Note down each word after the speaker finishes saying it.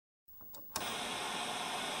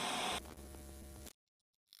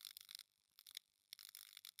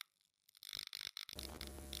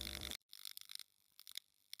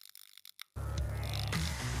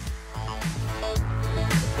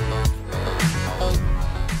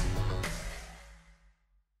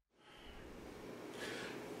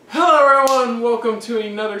welcome to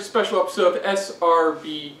another special episode of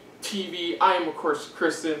SRB TV. I am, of course,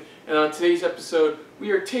 Kristen, and on today's episode, we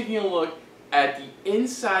are taking a look at the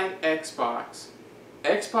Inside Xbox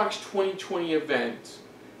 2020 event,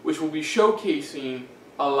 which will be showcasing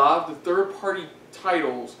a lot of the third-party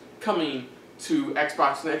titles coming to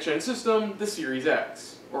Xbox Next Gen System, the Series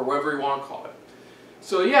X, or whatever you want to call it.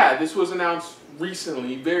 So yeah, this was announced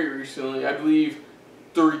recently, very recently. I believe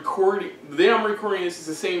the day I'm recording this is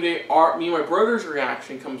the same day me and my brother's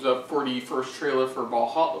reaction comes up for the first trailer for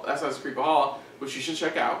Valhalla, Assassin's Valhalla, which you should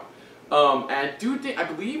check out. And I do think, I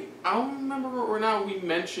don't remember or not we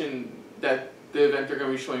mentioned that the event they're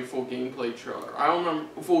going to be showing full gameplay trailer. I don't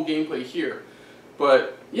remember full gameplay here.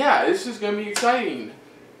 But yeah, this is going to be exciting.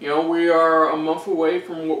 You know, we are a month away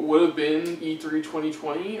from what would have been E3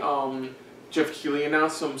 2020. Jeff Keighley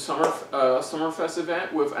announced some Summerfest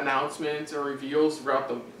event with announcements and reveals throughout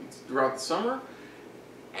the summer,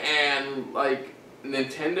 and like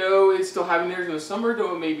Nintendo is still having theirs in the summer,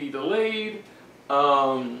 though it may be delayed.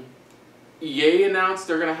 EA announced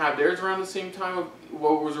they're gonna have theirs around the same time of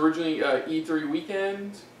what was originally E3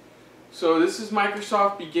 weekend. So this is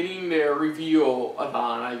Microsoft beginning their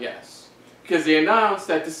reveal-a-thon, I guess, because they announced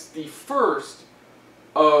that this is the first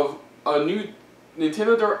of a new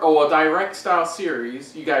Nintendo Direct style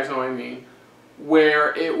series, you guys know what I mean,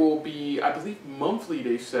 where it will be, I believe monthly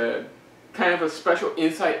they said, kind of a special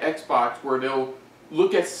Inside Xbox where they'll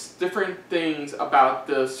look at different things about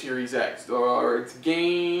the Series X, or its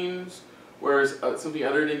games, whereas something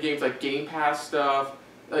other than games like Game Pass stuff.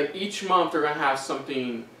 Like each month they're going to have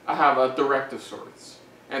something, a direct of sorts,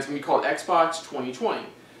 and it's going to be called Xbox 2020.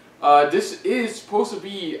 This is supposed to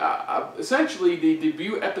be essentially the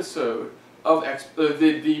debut episode of the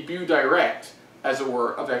debut direct, as it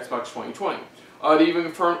were, of Xbox 2020. They even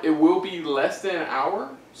confirmed it will be less than an hour,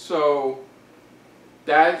 so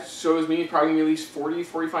that shows me it's probably at least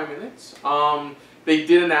 40-45 minutes. They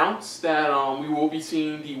did announce that we will be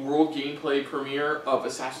seeing the world gameplay premiere of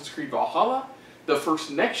Assassin's Creed Valhalla, the first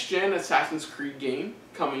next-gen Assassin's Creed game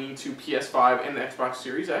coming to PS5 and the Xbox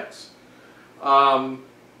Series X. Other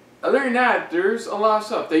than that, there's a lot of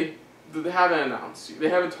stuff. They haven't announced. They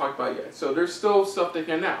haven't talked about it yet. So there's still stuff they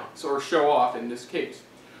can announce or show off in this case.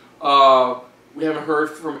 We haven't heard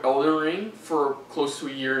from Elden Ring for close to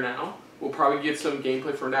a year now. We'll probably get some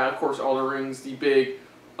gameplay from that. Of course, Elden Ring's the big,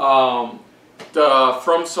 the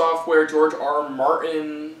From Software George R.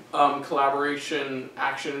 Martin collaboration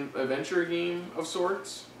action-adventure game of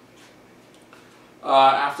sorts.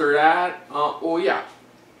 After that, well, yeah.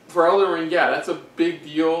 For Elden Ring, yeah, that's a big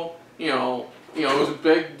deal. You know, it was a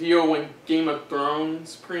big deal when Game of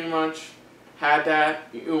Thrones pretty much had that.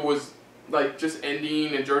 It was like just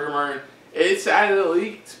ending, and George R. Martin. It's sad that it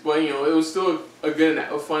leaked, but it was still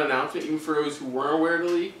a fun announcement, even for those who weren't aware of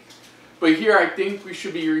the leak. But here, I think we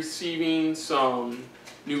should be receiving some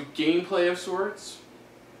new gameplay of sorts.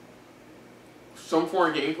 Some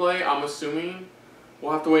form of gameplay, I'm assuming.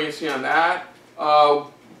 We'll have to wait and see on that.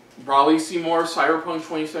 Probably see more Cyberpunk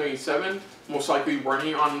 2077, most likely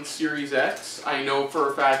running on Series X. I know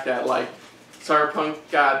for a fact that like Cyberpunk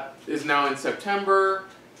is now in September.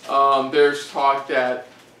 There's talk that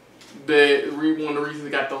one of the reasons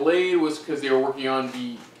it got delayed was because they were working on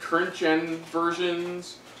the current gen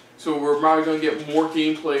versions. So we're probably going to get more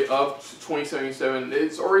gameplay of 2077.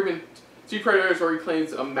 It's already been, Sea Predator has already claimed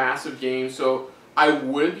a massive game, so I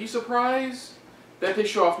wouldn't be surprised that they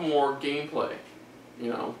show off more gameplay.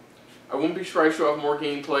 I wouldn't be surprised to show off more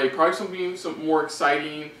gameplay. Probably something more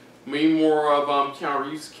exciting. Maybe more of Keanu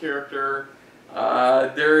Reeves' character.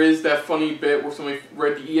 There is that funny bit where somebody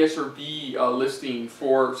read the ESRB listing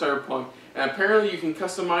for Cyberpunk, and apparently you can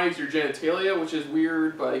customize your genitalia, which is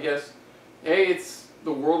weird, but I guess, hey, it's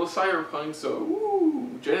the world of Cyberpunk, so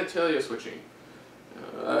woo, genitalia switching.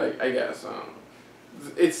 I guess.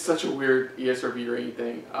 It's such a weird ESRB rating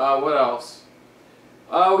thing. What else?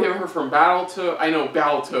 We haven't heard from Battletoads. I know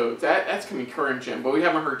Battletoads. That's coming current gen, but we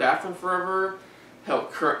haven't heard that from forever.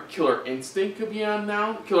 Hell, Killer Instinct could be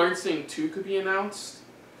announced. Killer Instinct 2 could be announced.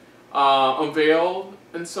 Unveiled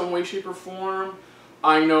in some way, shape, or form.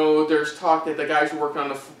 I know there's talk that the guys who work on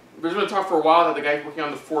there's been talk for a while that the guys working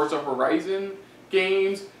on the Forza Horizon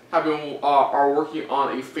games are working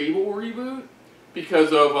on a Fable reboot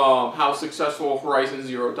because of how successful Horizon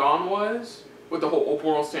Zero Dawn was with the whole open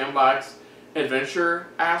world sandbox adventure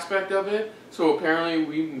aspect of it. So apparently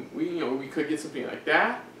we could get something like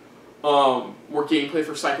that. More gameplay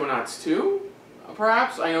for Psychonauts 2,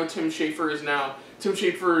 perhaps. I know Tim Schafer's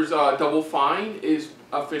Double Fine is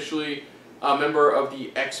officially a member of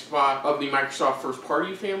the Microsoft first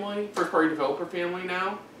party developer family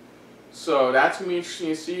now. So that's going to be interesting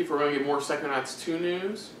to see if we're going to get more Psychonauts 2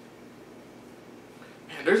 news.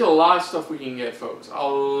 Man, there's a lot of stuff we can get, folks. A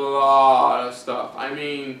lot of stuff. I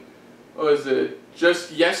mean, what was it?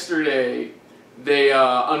 Just yesterday, they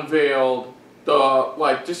unveiled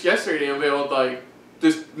this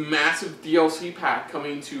massive DLC pack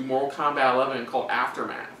coming to Mortal Kombat 11 called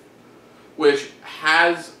Aftermath, which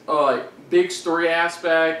has big story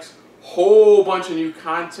aspects, whole bunch of new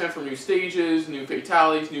content from new stages, new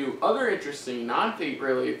fatalities, new other interesting non-fate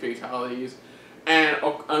related fatalities, and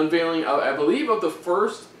unveiling, I believe, of the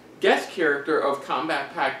first guest character of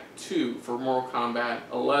Combat Pack 2 for Mortal Kombat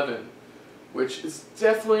 11, which is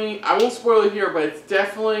definitely, I won't spoil it here, but it's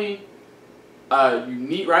definitely a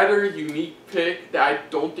rather unique pick that I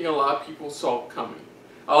don't think a lot of people saw coming.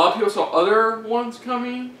 A lot of people saw other ones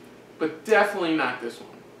coming, but definitely not this one.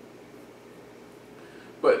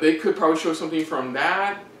 But they could probably show something from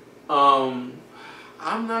that. I'm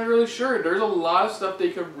not really sure. There's a lot of stuff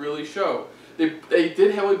they could really show. They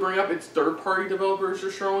did heavily bring up its third-party developers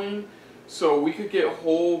are showing, so we could get a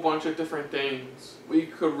whole bunch of different things. We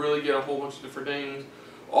could really get a whole bunch of different things.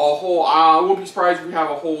 I won't be surprised if we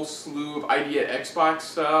have a whole slew of ID at Xbox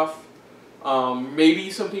stuff.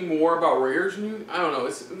 Maybe something more about Rare's new. I don't know.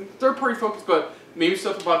 It's third-party focused, but maybe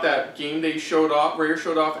stuff about that game they showed off. Rare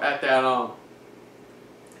showed off at that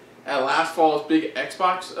at last fall's big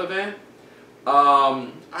Xbox event.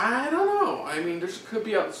 I don't know. I mean, there could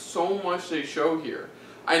be so much they show here.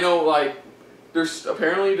 I know, regardless of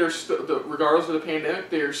the pandemic,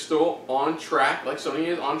 they're still on track. Like Sony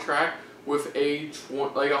is on track with a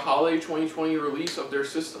holiday 2020 release of their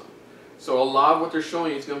system. So a lot of what they're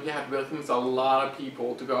showing is going to have to convince a lot of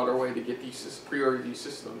people to go out of their way to get pre-order these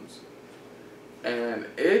systems. And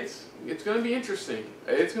it's going to be interesting.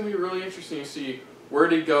 It's going to be really interesting to see where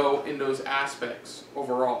they go in those aspects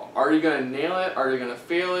overall. Are they going to nail it? Are they going to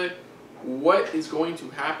fail it? What is going to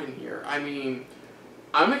happen here? I mean,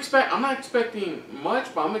 I'm not expecting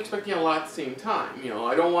much, but I'm expecting a lot at the same time. You know,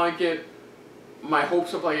 I don't want to get my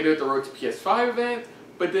hopes up like I did at the Road to PS5 event,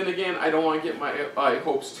 but then again, I don't want to get my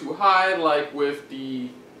hopes too high, like with the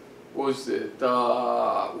it was that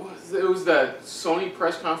Sony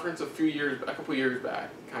press conference a couple years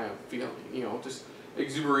back, kind of feeling, you know, just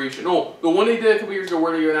exuberation. Oh, the one they did a couple years ago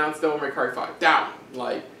where they announced Devil May Cry 5. Down.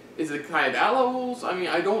 Like, is it kind of that levels? I mean,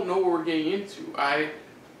 I don't know what we're getting into. I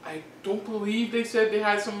don't believe they said they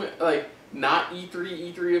had some, not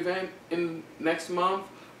E3 event in next month.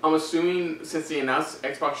 I'm assuming since they announced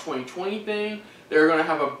Xbox 2020 thing, they're going to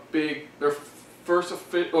have their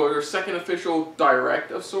second official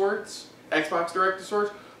Direct of sorts, Xbox Direct of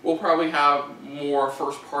sorts, will probably have more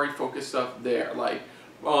first-party focused stuff there. Like,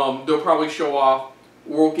 they'll probably show off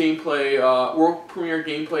world premiere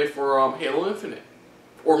gameplay for Halo Infinite.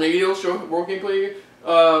 Or maybe they'll show world gameplay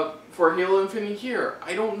for Halo Infinite here.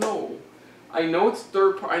 I don't know. I know it's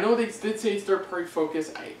I know they did say it's third-party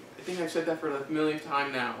focus. I think I've said that for the millionth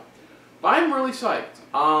time now. But I'm really psyched.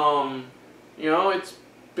 You know, it's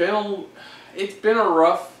been a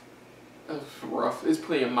rough, it's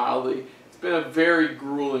putting it mildly. It's been a very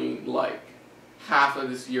grueling, half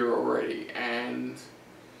of this year already. And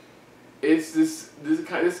it's this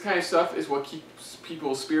kind of stuff is what keeps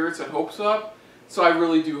people's spirits and hopes up. So I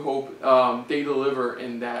really do hope they deliver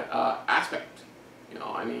in that aspect. You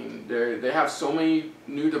know, I mean, they have so many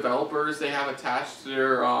new developers they have attached to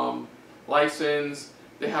their license.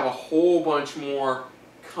 They have a whole bunch more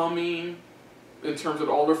coming in terms of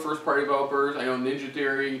all their first-party developers. I know Ninja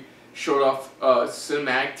Theory showed off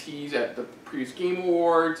cinematic tease at the previous Game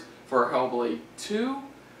Awards for Hellblade 2.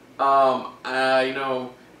 I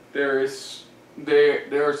know there are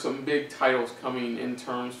some big titles coming in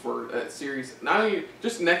terms for that series, not only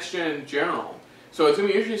just next gen in general. So it's going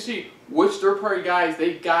to be interesting to see which third-party guys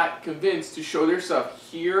they got convinced to show their stuff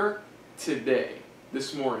here today,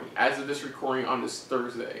 this morning, as of this recording on this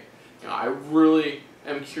Thursday. You know, I really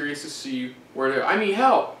am curious to see where they're. I mean,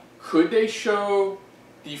 hell, could they show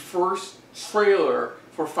the first trailer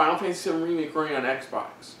for Final Fantasy VII Remake running on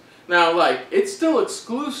Xbox? Now, it's still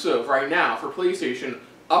exclusive right now for PlayStation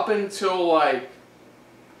up until a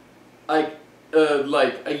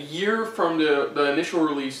year from the initial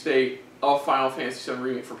release date of Final Fantasy VII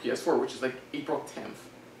Remake for PS4, which is April 10th.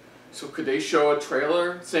 So could they show a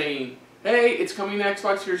trailer saying, hey, it's coming to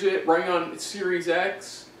Xbox, here's it, running on Series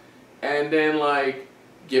X, and then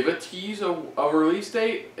give a tease of a release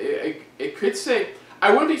date? It could say,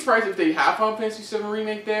 I wouldn't be surprised if they have Final Fantasy VII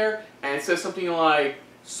Remake there, and it says something like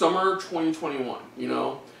summer 2021, you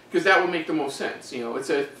know? Because that would make the most sense, you know? It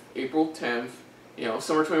says April 10th, you know,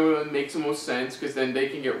 summer 2021 makes the most sense, because then they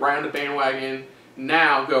can get right on the bandwagon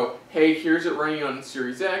now, go, hey, here's it running on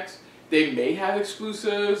Series X, They may have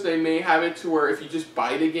exclusives. They may have it to where if you just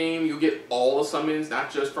buy the game, you get all the summons,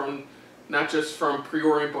 not just from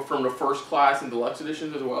pre-ordering, but from the first class and deluxe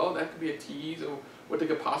editions as well. That could be a tease of what they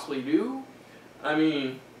could possibly do. I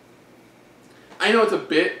mean, I know it's a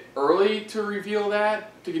bit early to reveal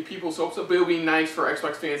that, to get people's hopes up, but it'll be nice for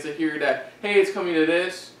Xbox fans to hear that, hey, it's coming to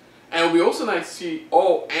this. And it'll be also nice to see,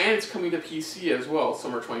 oh, and it's coming to PC as well,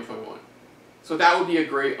 summer 2021. So that would be a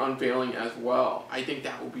great unveiling as well. I think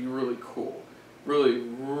that would be really cool. Really,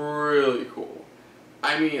 really cool.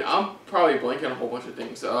 I mean, I'm probably blanking on a whole bunch of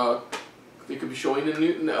things. They could be showing the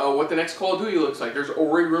new, what the next Call of Duty looks like. There's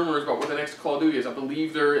already rumors about what the next Call of Duty is. I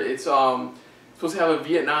believe it's supposed to have a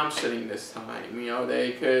Vietnam setting this time. You know,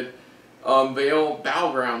 they could unveil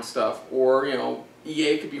Battleground stuff, or you know,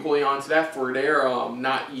 EA could be holding on to that for their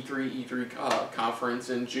not E3 conference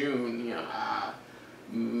in June. You know,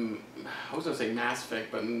 I was gonna say Mass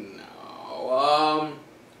Effect, but no.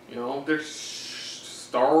 You know, there's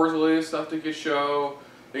Star Wars related stuff they could show.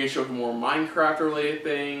 They can show more Minecraft related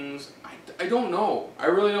things. I don't know. I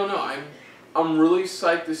really don't know. I'm really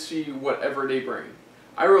psyched to see whatever they bring.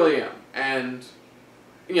 I really am. And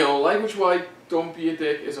you know, language wise, don't be a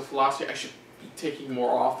dick is a philosophy I should be taking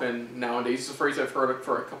more often nowadays. It's a phrase I've heard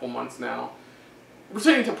for a couple months now.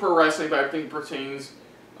 Pertaining to pro wrestling, but I think it pertains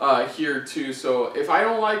here too. So if I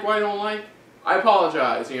don't like what I don't like, I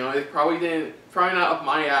apologize. You know, it probably not up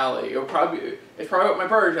my alley. It's probably up my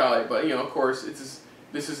brother's alley. But you know, of course,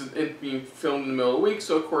 this is being filmed in the middle of the week,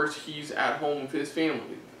 so of course he's at home with his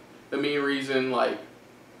family. The main reason, like,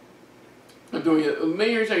 I'm doing it. The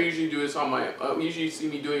main reason I usually do this on my, usually see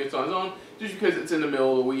me doing it on his own, just because it's in the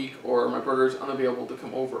middle of the week or my brother's unavailable to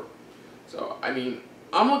come over. So I mean,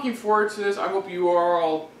 I'm looking forward to this. I hope you are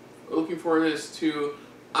all looking forward to this too.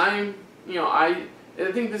 I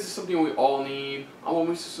think this is something we all need. I'm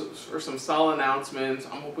hoping for some solid announcements.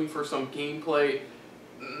 I'm hoping for some gameplay.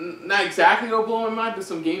 Not exactly to blow my mind, but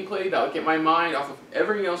some gameplay that'll get my mind off of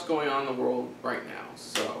everything else going on in the world right now.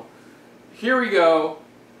 So, here we go.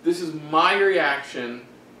 This is my reaction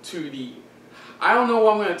to the... I don't know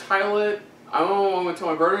what I'm going to title it. I don't know what I'm going to tell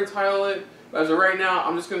my brother to title it. But as of right now,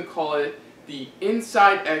 I'm just going to call it the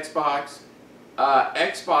Inside Xbox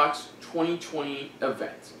Xbox 2020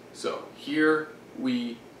 event. So, here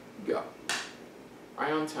we go.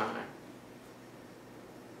 Right on time.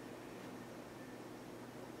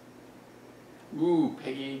 Ooh,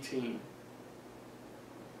 Peggy 18.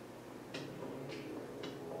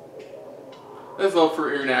 That's love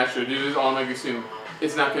for international. Dude, just automatically assume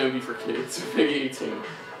it's not going to be for kids. Peggy 18.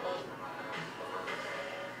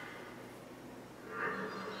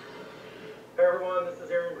 Hey everyone, this is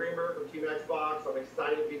Aaron Greenberg from Team Xbox. I'm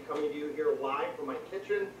excited to be coming to you here live from my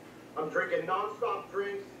kitchen. I'm drinking non-stop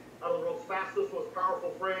drinks out of the world's fastest, most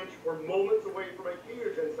powerful fridge. We're moments away from a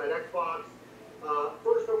huge Inside Xbox.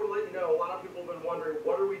 First, I want to let you know, a lot of people have been wondering,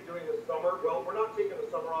 what are we doing this summer? Well, we're not taking the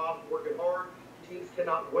summer off, working hard. Teams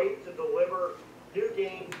cannot wait to deliver new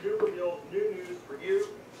games, new reveals, new news for you.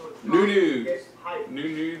 So it's new news. New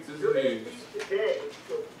news is the news. Today,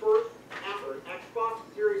 the first ever Xbox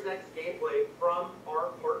Series X gameplay from our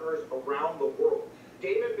partners around the world.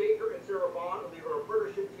 David Baker and Sarah Vaughn, who lead our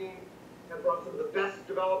partnership team, have brought some of the best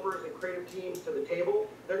developers and creative teams to the table.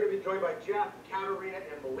 They're going to be joined by Jeff, Katarina,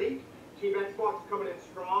 and Malik. Team Xbox is coming in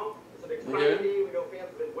strong. It's an exciting day. We know fans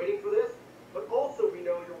have been waiting for this. But also we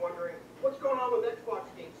know you're wondering, what's going on with Xbox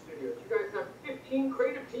Game Studios? You guys have 15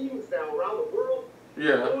 creative teams now around the world.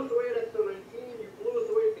 Yeah. You blew us away at Exo 19. You blew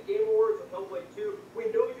us away at the Game Awards and Hellblade 2.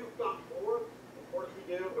 We know you've got more. Of course we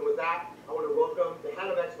do. And with that, I want to welcome the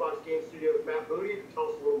head of Xbox Game Studios, Matt Booty, to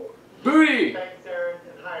tell us a little more. Booty! Thanks, Aaron,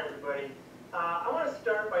 and hi, everybody. I want to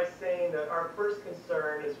start by saying that our first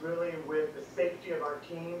concern is really with the safety of our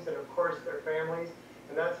teams and, of course, their families.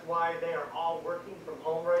 And that's why they are all working from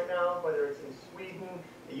home right now, whether it's in Sweden,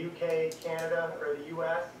 the UK, Canada, or the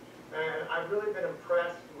US. And I've really been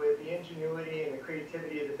impressed with the ingenuity and the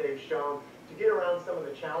creativity that they've shown to get around some of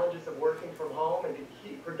the challenges of working from home and to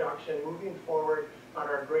keep production moving forward on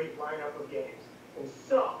our great lineup of games. And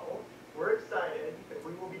so, we're excited that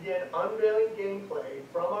we will begin unveiling gameplay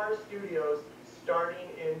from our studios starting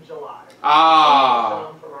in July.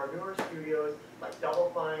 From our newer studios like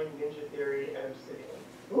Double Fine, Ninja Theory, and Obsidian.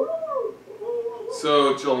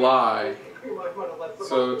 So July.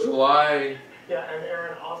 Yeah, and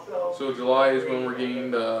Aaron also. So July is when we're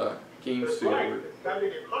getting the game studio. It's time to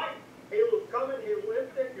get hyped. Halo's coming. Halo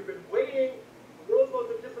Infinite. You've been waiting. The world's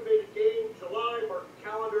most anticipated game. July. Mark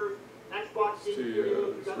your calendars. Xbox Game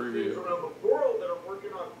Studios. We've got teams around the world that are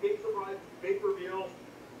working on big surprises, big reveals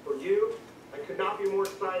for you. I could not be more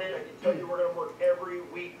excited. I can tell you we're going to work every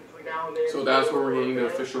week between every now and then. So that's where we're getting the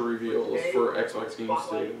official reveals for Xbox Game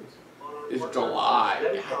Studios. It's July.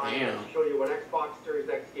 God damn. To show you what Xbox Series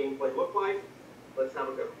X gameplay looked like. Let's have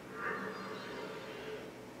a go.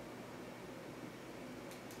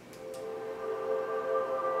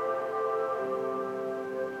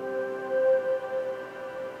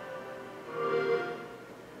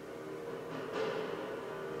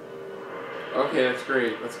 Okay, that's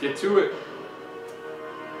great. Let's get to it.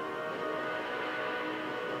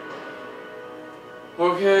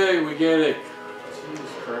 Okay, we get it.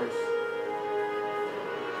 Jesus Christ.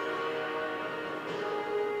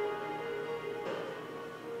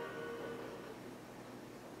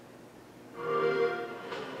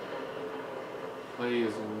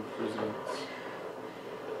 Playism presents.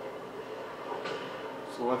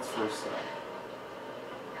 So what's first up?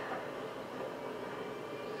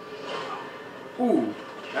 Ooh,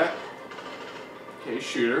 that. Okay,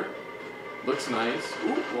 shooter. Looks nice.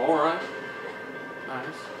 Ooh, alright. Nice.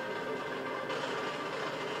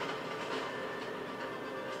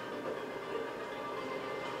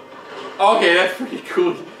 Okay, that's pretty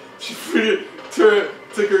cool. She took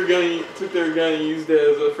their gun and used it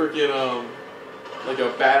as a freaking like a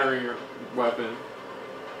battering weapon.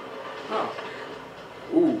 Oh.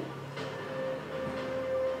 Ooh.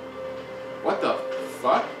 What the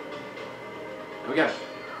fuck? We got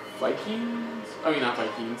Vikings? I mean, not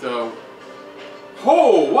Vikings.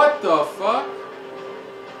 Oh, what the fuck?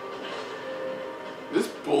 This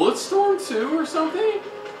Bulletstorm 2 or something?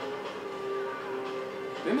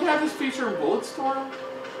 Didn't they have this feature in Bulletstorm?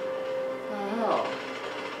 What the hell?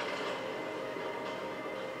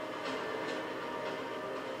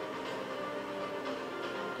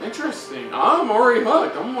 Interesting. I'm already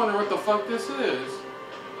hooked. I'm wondering what the fuck this is.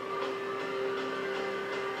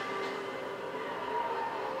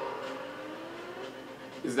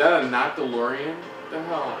 Is that a not DeLorean? What the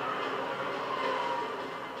hell?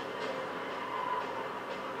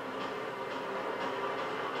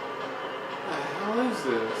 What the hell is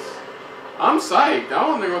this? I'm psyched.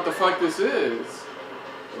 I'm wondering what the fuck this is.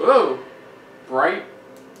 Whoa. Bright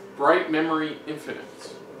Memory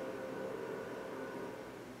Infinite.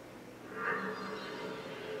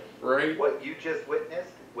 Right? What you just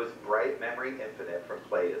witnessed was Bright Memory Infinite from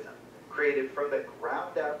Playism, created from the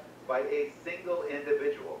ground up by a single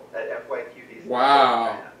individual at FYQD's wow.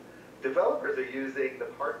 brand. Developers are using the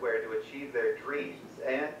hardware to achieve their dreams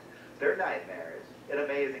and their nightmares in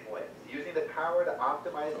amazing ways, using the power to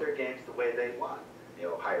optimize their games the way they want. You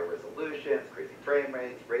know, higher resolutions, crazy frame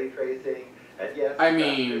rates, ray tracing, and yes,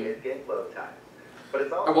 in-game load times. But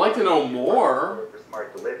it's also I'd like to know more for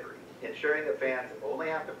smart delivery, ensuring that fans only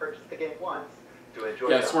have to purchase the game once to enjoy.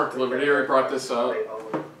 Yeah, smart delivery. They already brought this up.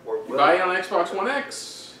 You buy it on Xbox One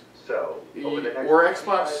X. So, or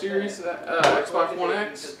Xbox Series, Xbox One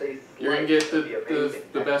X, you're gonna get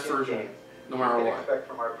the best version, no matter what. Expect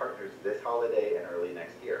from our partners this holiday and early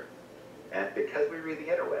next year. And because we read the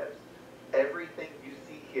interwebs, everything you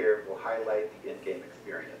see here will highlight the in-game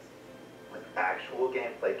experience, with actual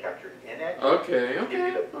gameplay captured in it. Okay, to give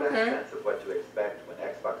you the best sense of what to expect when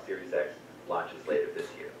Xbox Series X launches later this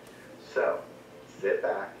year. So, sit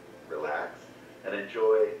back, relax, and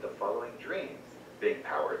enjoy the following dreams being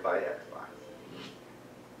powered by Xbox.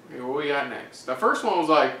 Okay, what we got next? The first one was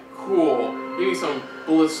like, cool, give me some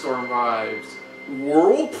Bulletstorm vibes.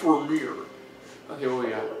 World premiere. Okay, what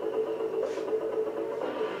we got?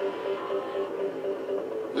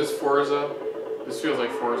 This Forza? This feels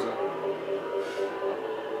like Forza.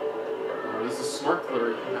 Oh, this is smart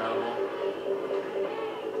delivery compatible.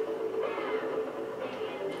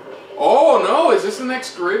 Oh no, is this the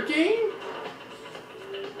next Grid game?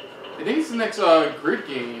 I think it's the next Grid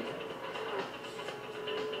game.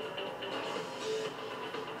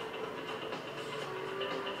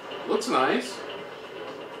 Looks nice.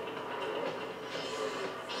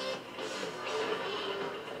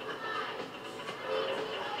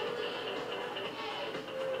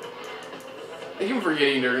 I keep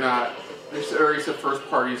forgetting they're not. They already said first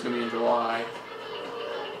party is gonna be in July.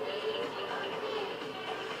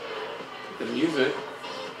 The music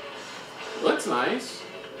looks nice.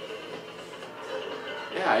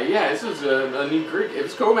 Yeah, this is a new Grid. If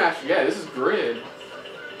it's Co-Master, yeah, this is Grid.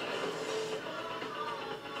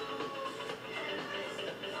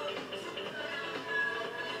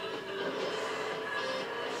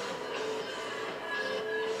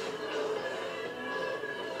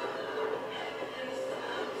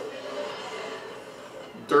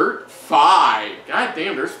 Dirt 5. God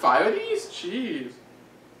damn, there's 5 of these? Jeez.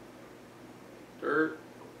 Dirt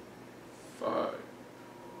 5.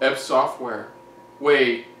 Ep Software.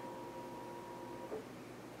 Wait.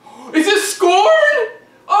 Is this Scorn?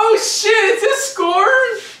 Oh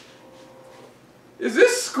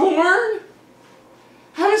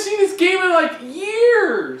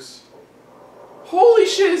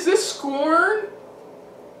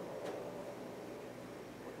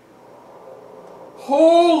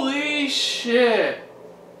Holy shit!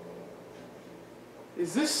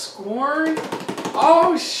 Is this Scorn?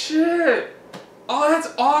 Oh shit! Oh,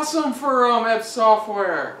 that's awesome for Ep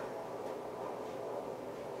Software.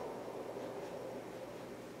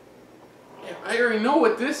 Yeah, I already know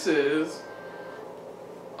what this is.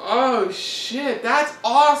 Oh shit, that's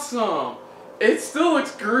awesome! It still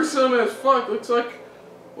looks gruesome as fuck. Looks like,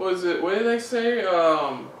 what is it? What did they say?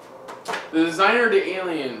 The designer of the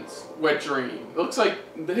aliens, Wet Dream. Looks like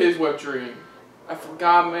his Wet Dream. I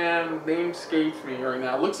forgot, man. Name escapes me right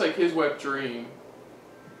now. Looks like his Wet Dream.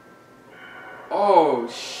 Oh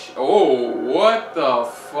what the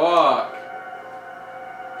fuck?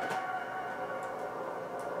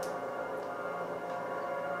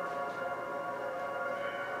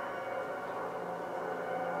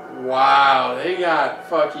 Wow, they got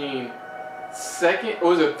fucking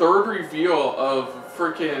third reveal of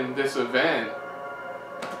freaking this event.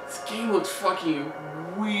 This game looks fucking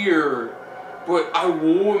weird, but I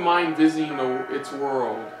wouldn't mind visiting its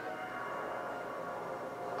world.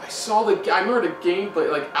 I remember the gameplay,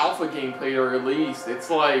 like alpha gameplay they released. It's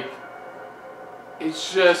like,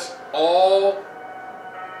 it's just all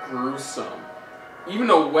gruesome. Even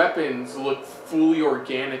the weapons look fully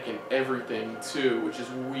organic and everything too, which is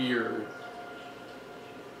weird.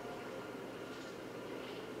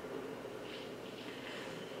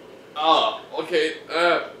 Oh, okay.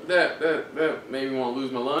 That made me want to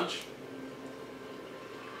lose my lunch.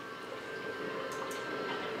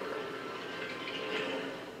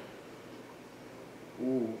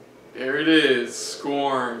 Ooh, there it is,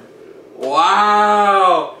 Scorn.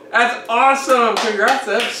 Wow, that's awesome! Congrats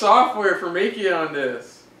to Ep Software for making it on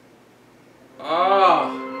this. Ah,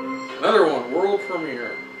 another one, world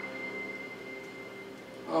premiere.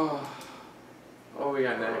 Oh, what we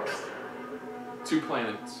got next? 2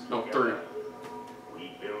 planets, no, 3.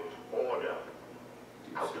 We built order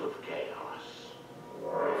out of chaos.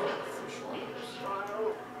 Each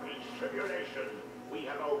trial, each tribulation, we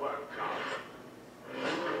have overcome.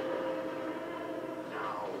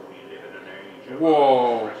 Now we live in an age of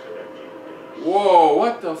whoa. unprecedented. Whoa,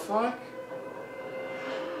 what the fuck?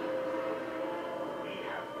 We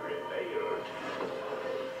have prevailed.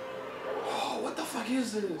 Oh, what the fuck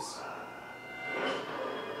is this?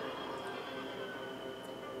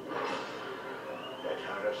 Let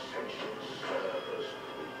our ascension serve as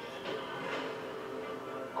proof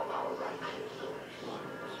of our righteousness.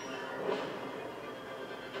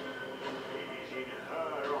 It is in her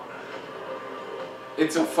honor.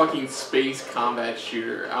 It's a fucking space combat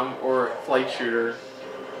shooter, or flight shooter.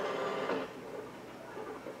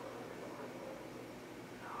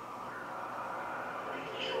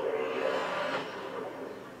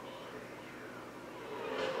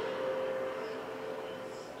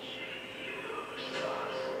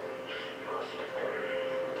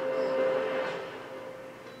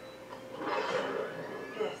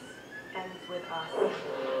 This ends with us.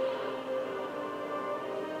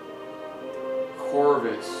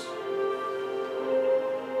 Chorvs.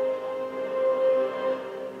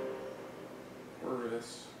 Chorvs.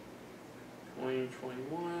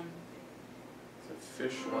 2021. It's a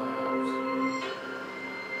Fish Labs.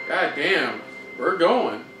 God damn, we're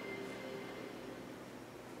going.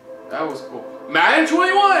 That was cool. Madden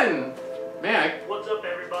 21! Man, What's up,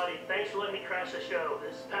 everybody? Thanks for letting me crash the show.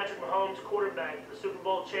 This is Patrick Mahomes, quarterback for the Super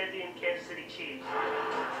Bowl champion Kansas City Chiefs.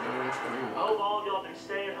 I hope all of y'all been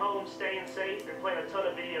staying home, staying safe, and playing a ton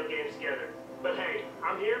of video games together. But hey,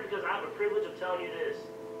 I'm here because I have the privilege of telling you this.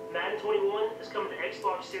 Madden 21 is coming to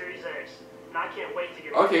Xbox Series X, and I can't wait to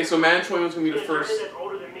get okay, so Madden 21 is going to be the It's a first journey that's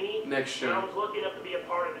older than me, next and I gen. was lucky enough to be a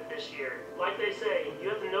part of it this year. Like they say, you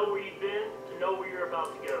have to know where you've been to know where you're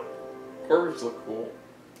about to go. Chorvs look cool.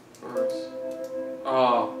 Chorvs.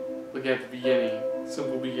 Oh, look at the beginning.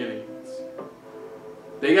 Simple beginnings.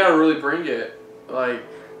 They gotta really bring it. Like,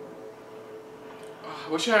 I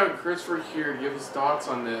wish I had Christopher here to give his thoughts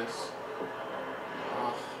on this.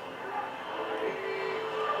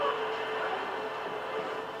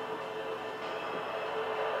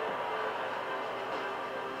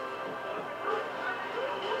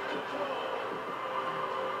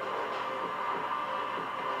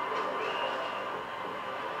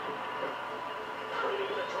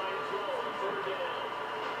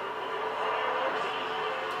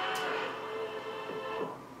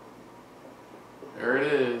 There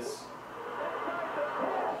it is.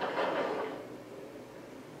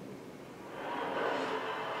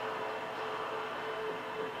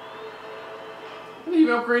 They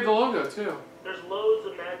even upgrade the logo too. There's loads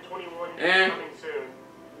of Madden 21 coming soon.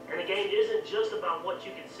 And the game isn't just about what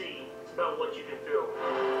you can see, it's about what you can feel.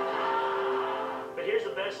 But here's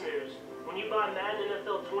the best news. When you buy Madden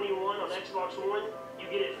NFL 21 on Xbox One, you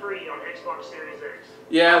get it free on Xbox Series X.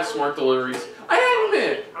 Yeah, smart deliveries. I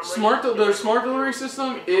admit, their smart delivery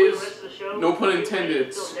system is, no pun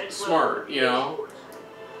intended, smart. You know.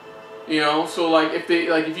 So like if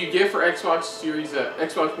you get for Xbox Series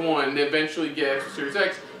Xbox One, and eventually get Xbox Series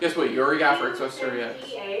X, guess what? You already got for Xbox Series X.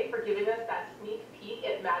 EA for giving us that sneak peek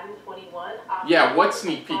at Madden 21. Yeah, what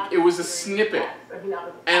sneak peek? It was a snippet, and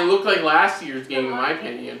it looked like last year's game, in my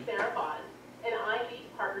opinion. And I lead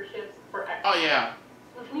partnerships for Xbox. Oh yeah.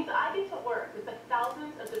 Which means I get to work with the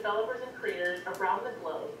thousands of developers and creators around the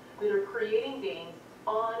globe that are creating games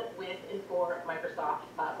on, with, and for Microsoft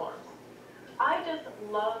platforms. I just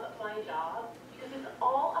love my job because it's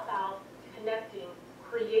all about connecting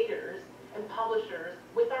creators and publishers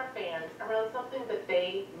with our fans around something that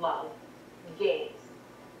they love, games.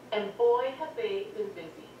 And boy, have they been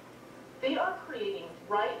busy. They are creating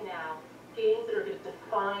right now games that are going to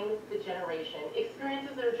define the generation,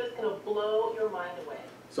 experiences that are just going to blow your mind away.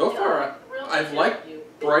 So far, I've liked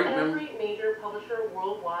Bright Every major publisher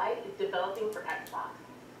worldwide is developing for Xbox.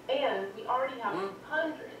 And we already have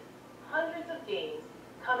hundreds of games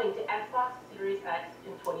coming to Xbox Series X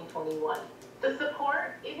in 2021. The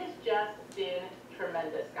support, it has just been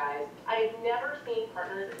tremendous, guys. I've never seen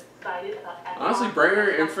partners as excited about Xbox. Honestly,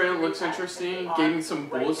 Brighter Infinite looks interesting. Gave me some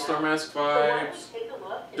Bulletstorm Mask vibes. So take a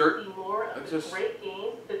look and Dirt. see more of the great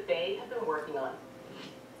games that they have been working on.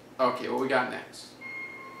 Okay, what we got next?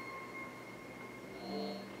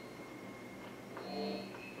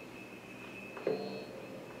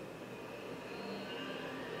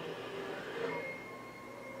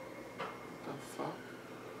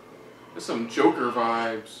 There's some Joker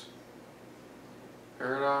vibes.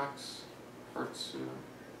 Paradox, Hearts,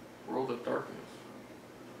 World of Darkness.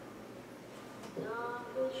 What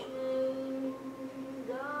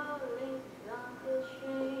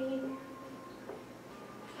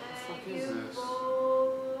the fuck is this?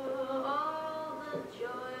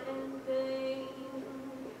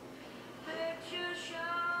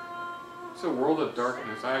 It's a World of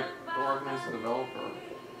Darkness. I don't recognize the developer.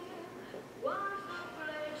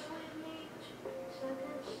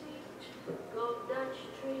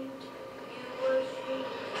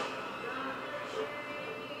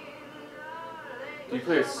 Do you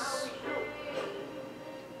play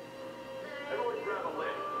Everyone grab a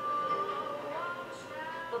lid.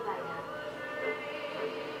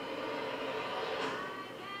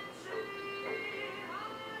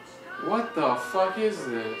 What the fuck is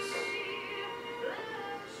this?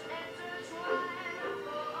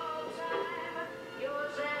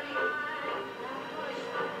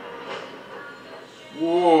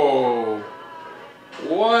 Whoa.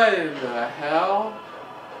 What in the hell?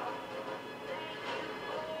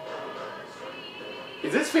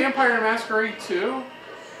 Is this Vampire Masquerade 2?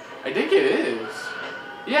 I think it is.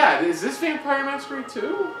 Yeah, is this Vampire Masquerade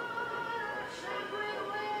 2?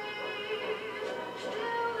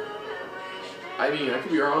 I mean, I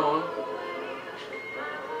could be wrong.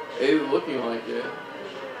 It's looking like it.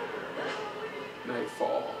 Night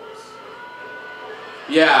Falls.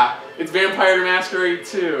 Yeah, it's Vampire Masquerade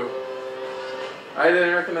 2. I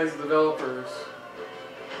didn't recognize the developers.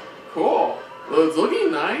 Cool. Well, it's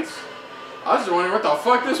looking nice. I was just wondering what the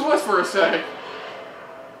fuck this was for a sec.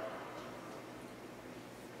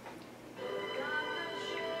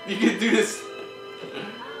 You could do this.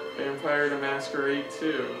 Vampire the Masquerade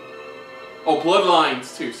 2. Oh,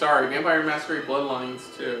 Bloodlines 2. Sorry, Vampire Masquerade Bloodlines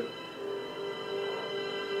 2.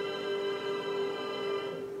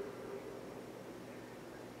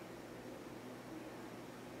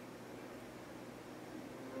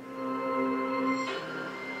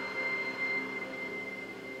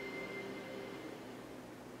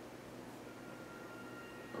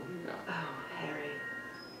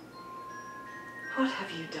 What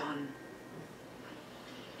have you done?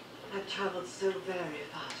 I've traveled so very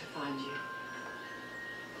far to find you.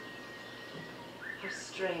 How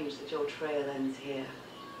strange that your trail ends here.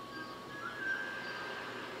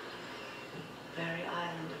 The very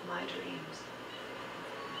island of my dreams.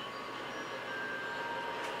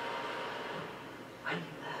 When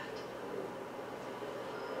you left,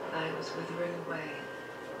 I was withering away.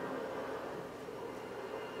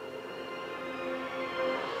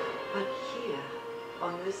 But here,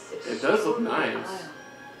 on this it does look nice. Isle,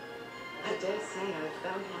 I dare say I've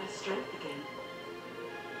found my strength again.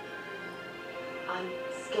 I'm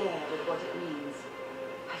scared of what it means.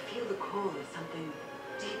 I feel the call of something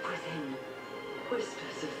deep within.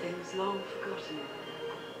 Whispers of things long forgotten.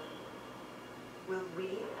 Will we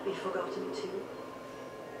be forgotten too?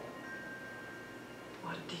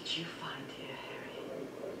 What did you find here, Harry?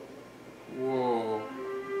 Whoa.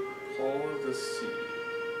 Polar the Sea.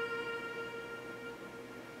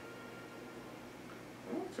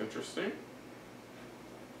 Oh, that's interesting.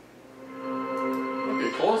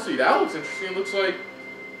 Okay, Call of the Sea. That looks interesting. It looks like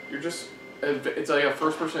you're just... It's like a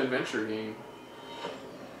first-person adventure game.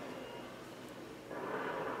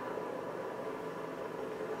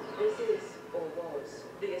 This is, or was,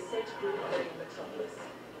 the Ascent group of Metropolis.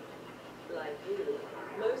 Like you,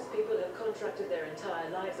 most people have contracted their entire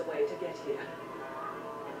lives away to get here.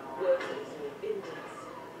 Workers or indents,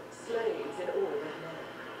 slaves in all but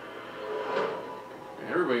none.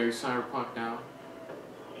 Everybody's cyberpunk now.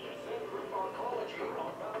 The Ascent group arcology on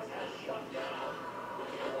Mars has shut down. If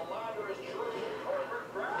the latter is true, our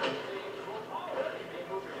ground teams will already be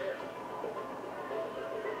moving in.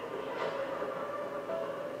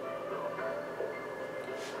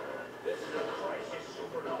 This is a crisis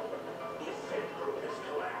supernova. The Ascent group has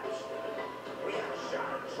collapsed. We have a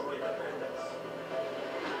shot at showing independence.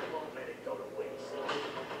 We won't let it go to waste.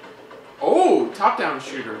 Oh, top-down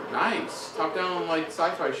shooter. Nice. Top-down, like,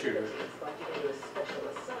 sci-fi shooter. By giving you a special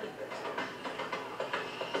assignment.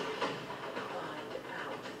 Find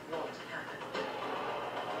out what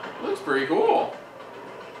happened. Looks pretty cool.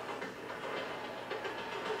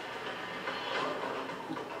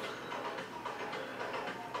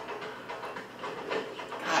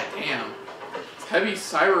 God damn. It's heavy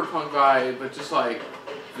cyberpunk vibe, but just like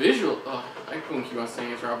visual. Ugh, I couldn't keep on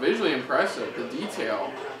saying it wrong. Visually impressive. The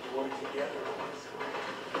detail.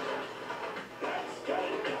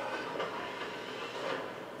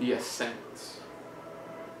 The Ascent.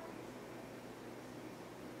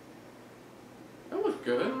 That was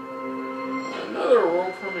good. Another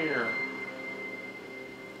world premiere.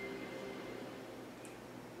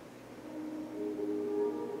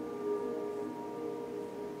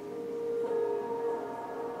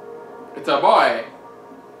 It's a boy.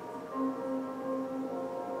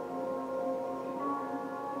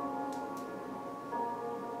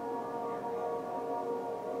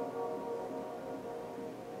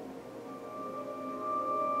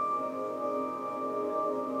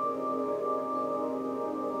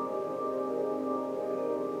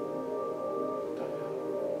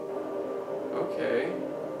 Okay.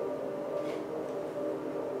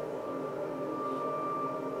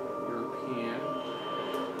 European.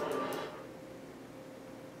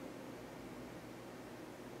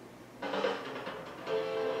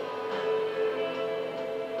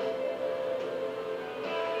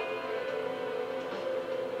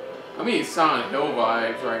 I mean, Silent Hill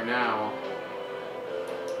vibes right now.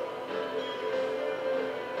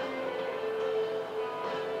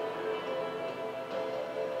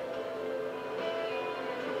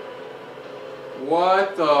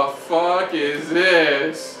 What the fuck is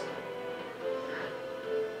this?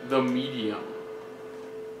 The Medium.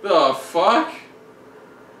 The fuck?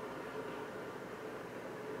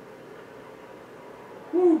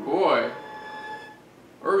 Woo boy.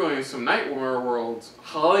 We're going to some Nightmare Worlds.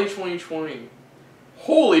 Holiday 2020.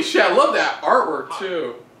 Holy shit, I love that artwork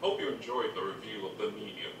too. Hope you enjoyed the review of The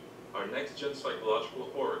Medium, our next-gen psychological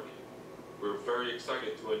horror game. We're very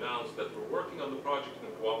excited to announce that we're working on the project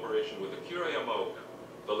in cooperation with Akira Yamaoka,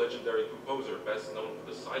 the legendary composer best known for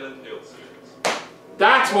the Silent Hill series.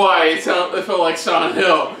 That's why it felt like Silent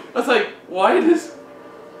Hill. I was like, why does...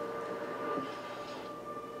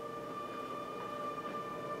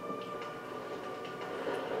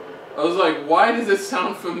 I was like, why does it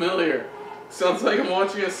sound familiar? Sounds like I'm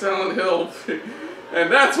watching a Silent Hill.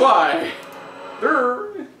 And that's why.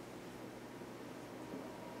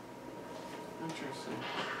 Interesting.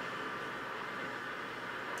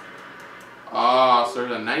 Ah, so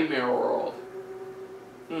there's a Nightmare World.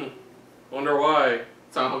 Wonder why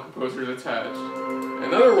Silent Hill composer's attached.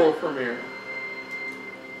 Another world premiere.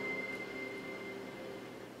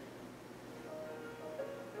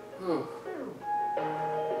 Ooh,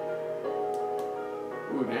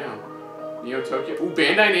 damn. Neo Tokyo. Ooh,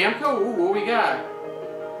 Bandai Namco? Ooh, what we got?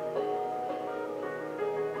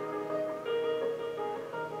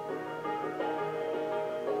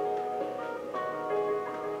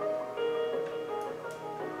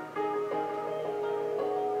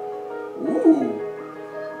 Ooh.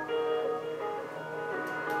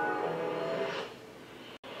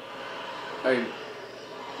 I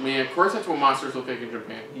mean, of course that's what monsters look like in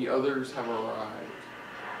Japan. The others have arrived.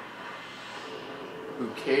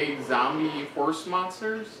 Bouquet zombie horse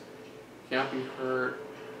monsters? Can't be hurt.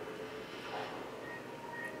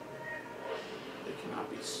 They cannot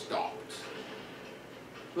be stopped.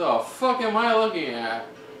 The fuck am I looking at?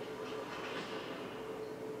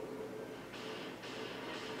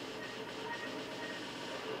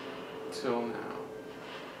 Till now.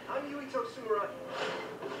 I'm Yui Totsura.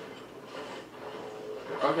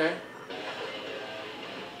 Okay.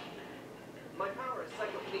 My power is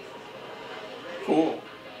psychokinesis. Cool.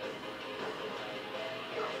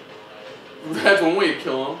 That's one way to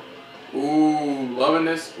kill him. Ooh, loving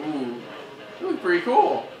this. Ooh, that looks pretty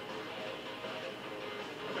cool.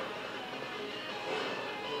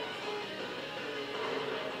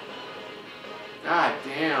 God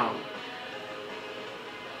damn.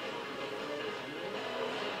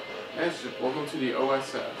 That's just welcome to the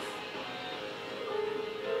OSF.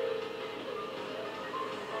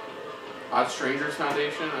 Odd Strangers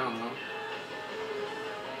Foundation? I don't know.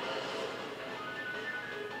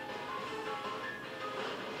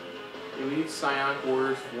 Elite Psionic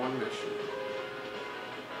Warriors 1 mission.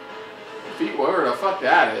 Defeat whatever the fuck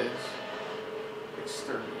that is.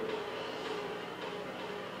 Exterminate.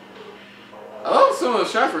 I love some of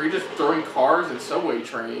those shots where you're just throwing cars and subway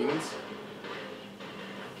trains.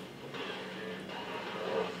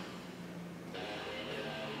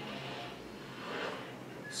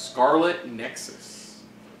 Scarlet Nexus.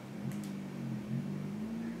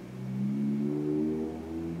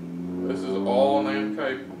 This is all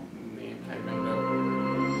Namkai Mendo.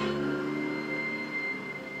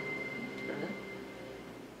 Okay.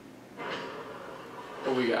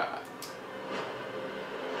 What we got?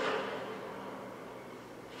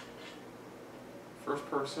 First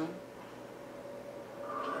person.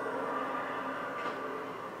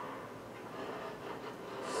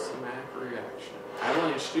 Smack reaction.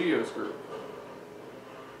 Avalanche Studios Group.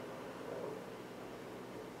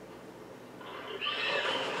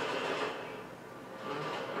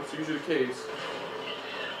 That's usually the case.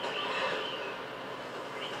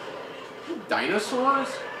 Dinosaurs?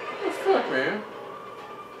 What the fuck, man?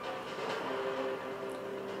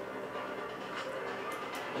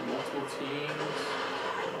 Multiple teams.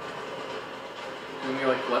 Doing me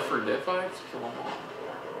like Left 4 Dead vibes? Kill them all.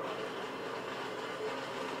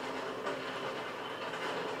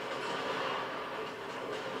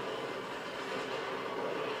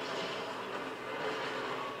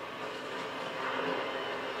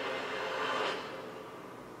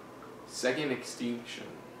 Second Extinction.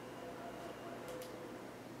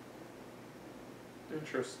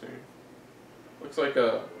 Interesting. Looks like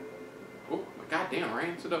a... Oh, goddamn, right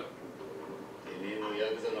into the...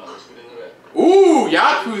 Ooh,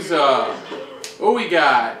 Yakuza! What we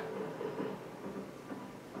got?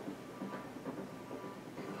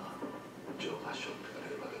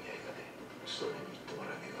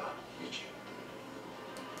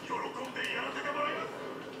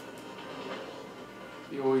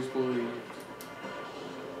 You always believed.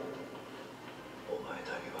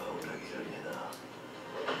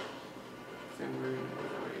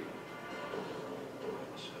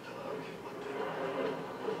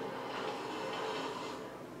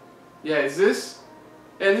 Yeah, is this?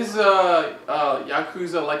 And this is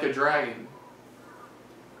Yakuza Like a Dragon.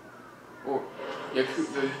 Or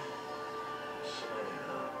Yakuza.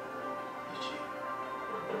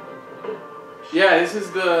 Yeah, this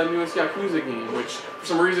is the newest Yakuza game, which for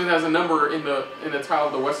some reason has a number in the title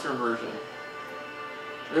of the Western version.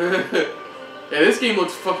 Yeah, this game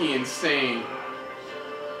looks fucking insane.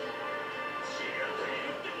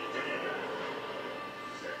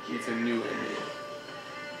 It's a new ending.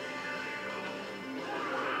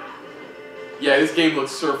 Yeah, this game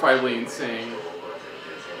looks certifiably insane.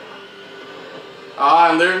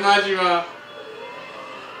 Ah, and there's Majima.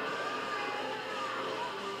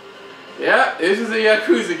 Yeah, this is a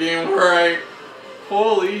Yakuza game, right?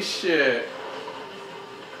 Holy shit.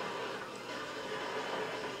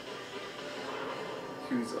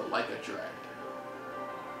 Yakuza Like a Dragon.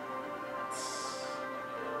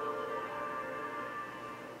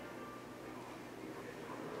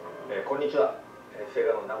 Konnichiwa. セ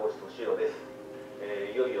ガの名越俊弘です。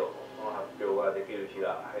いよいよこの発表ができる日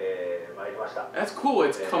が参りました。 That's cool.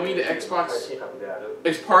 It's coming to Xbox.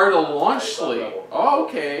 It's part of the launch slate. Oh,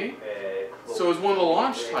 okay. So it's one of the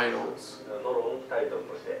launch titles.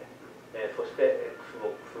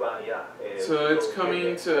 So it's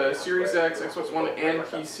coming to Series X, Xbox One, and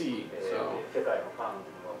PC. So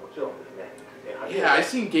yeah, I've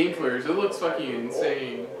seen gameplays. It looks fucking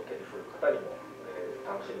insane.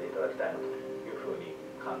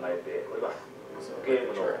 考えております。ゲー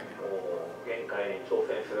ムの限界に挑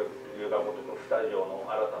戦する龍が如くスタジオの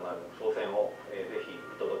新たなる挑戦をぜひ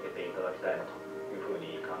見届けていただきたいなというふう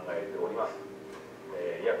に考えております。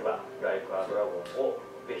ヤクザライクアドラゴンを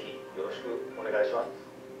ぜひよろしくお願いします。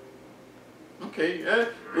 Okay,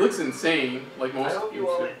 it looks insane, like most. I hope you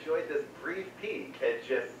all enjoyed this brief peek at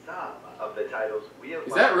just some of the titles we have.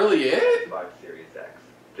 Is that really it? Xbox Series X.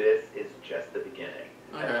 This is just the beginning.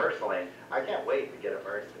 Okay. And personally, I can't wait to get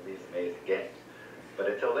immersed in these amazing games.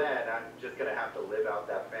 But until then, I'm just going to have to live out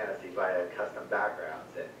that fantasy via custom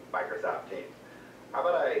backgrounds in Microsoft Teams. How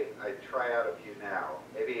about I try out a few now?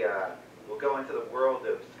 Maybe we'll go into the world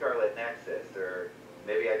of Scarlet Nexus, or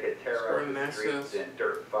maybe I could tear up the streets in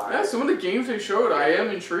Dirt 5. Yeah, some of the games they showed, I am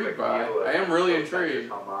intrigued by. I am really intrigued.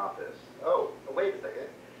 Home office. Oh, wait a second.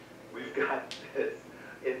 We've got this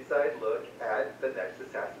inside look at the next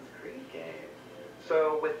Assassin's Creed game.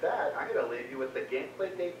 So with that, I'm going to leave you with the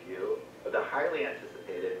gameplay debut of the highly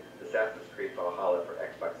anticipated Assassin's Creed Valhalla for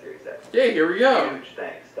Xbox Series X. Yeah, here we go. Huge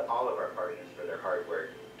thanks to all of our partners for their hard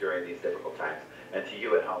work during these difficult times, and to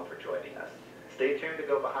you at home for joining us. Stay tuned to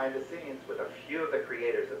go behind the scenes with a few of the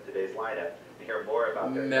creators of today's lineup to hear more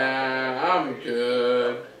about their... Nah, I'm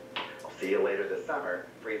good. I'll see you later this summer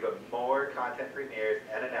for even more content premieres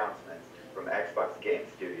and announcements from Xbox Game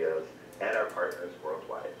Studios and our partners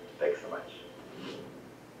worldwide. Thanks so much.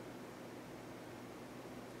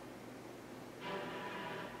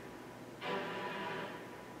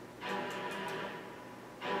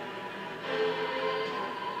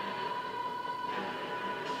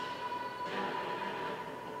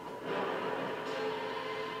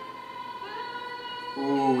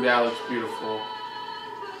 Ooh, that looks beautiful.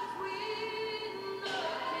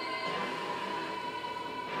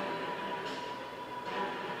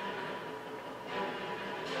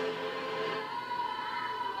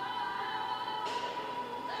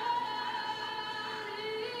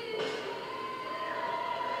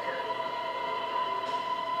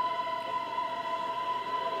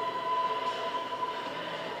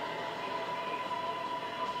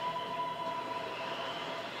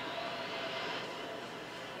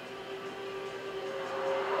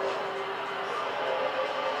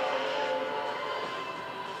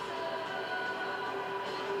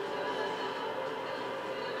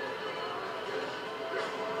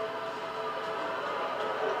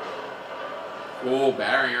 Oh,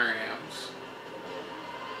 battery rams.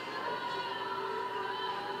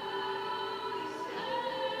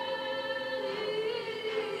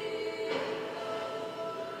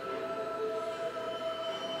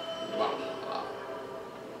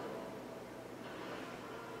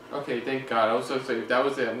 Okay, thank God. I was so safe. If that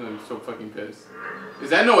was it, I'm gonna be so fucking pissed. Is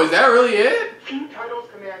that really it? Few titles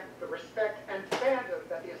command the respect and fandom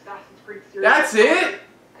that the Assassin's Creed series. That's it?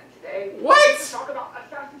 And today, what? Let's talk about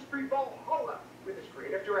Assassin's Creed Valhalla with its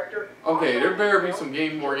creative director. Okay, there better be some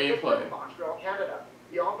more gameplay. Montreal, Canada.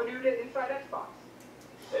 Bienvenue to Inside Xbox.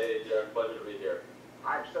 Hey, Jared, pleasure to be here.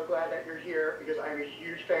 I'm so glad that you're here because I'm a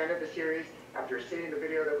huge fan of the series. After seeing the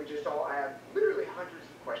video that we just saw, I have literally hundreds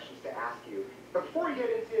of questions to ask you. But before we get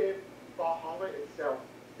into Valhalla itself,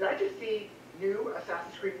 did I just see new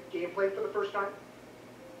Assassin's Creed gameplay for the first time?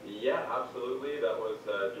 Yeah, absolutely. That was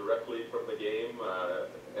directly from the game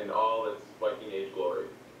in all its Viking Age glory.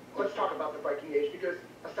 Let's talk about the Viking Age because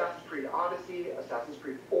Assassin's Creed Odyssey, Assassin's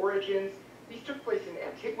Creed Origins, these took place in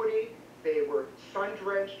antiquity. They were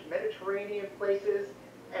sun-drenched Mediterranean places,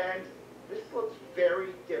 and this looks very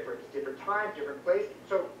different. It's different time, different place.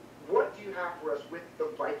 So what do you have for us with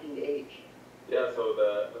the Viking Age? Yeah, so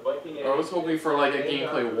the Viking Age... I was hoping for like a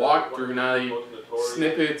gameplay walkthrough, not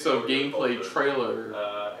snippets of gameplay trailer.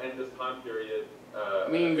 And this time period... I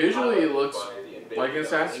mean, visually it looks like an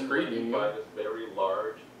Assassin's Creed game. By this very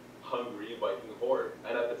large, hungry Viking horde.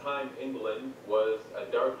 And at the time, England was a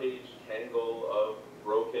Dark Age tangle of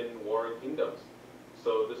broken warring kingdoms.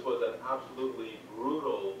 So this was an absolutely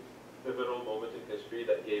brutal, pivotal moment in history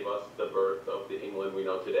that gave us the birth of the England we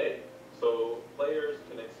know today. So players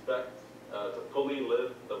can expect to fully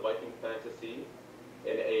live the Viking fantasy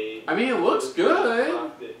in a... I mean, it looks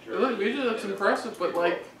good. It visually looks impressive, but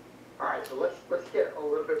like... Alright, so let's get a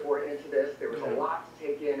little bit more into this. There was a lot to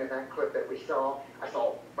take in that clip that we saw. I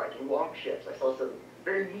saw Viking longships. I saw some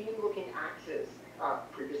very mean-looking axes.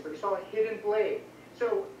 Previously, we saw a hidden blade.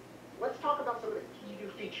 So let's talk about some of the key new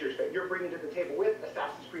features that you're bringing to the table with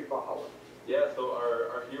Assassin's Creed Valhalla. Yeah, so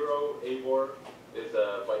our hero, Eivor, is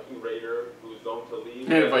a Viking raider who's known to lead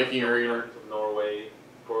the Viking raider of Norway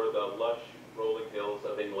for the lush rolling hills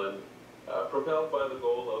of England, propelled by the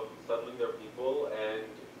goal of settling their people and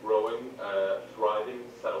growing a thriving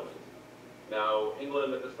settlement. Now,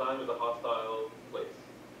 England at this time is a hostile place.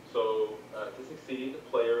 So to succeed,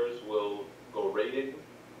 players will go raiding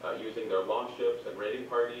using their longships and raiding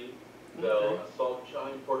party. They'll assault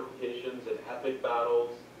giant fortifications in epic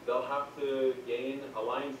battles. They'll have to gain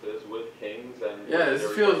alliances with kings and... Yeah,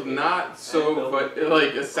 this feels not so, but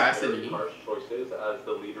like, assassin-y. Harsh choices as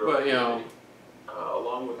the leader but, of you know...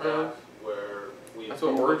 along with that, where we... That's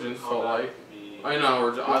what Origins felt like. I know,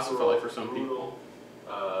 Origins also felt like for some people.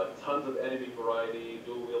 Tons of enemy variety,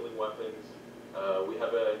 dual-wielding weapons. We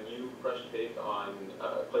have a new, fresh take on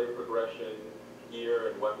player progression,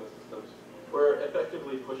 gear, and weapon systems. We're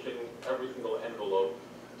effectively pushing every single envelope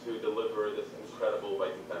to deliver this incredible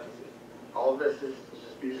Viking fantasy. All of this is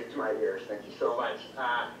just music to my ears. Thank you so much.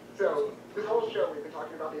 So this whole show, we've been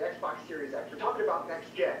talking about the Xbox Series X. We're talking about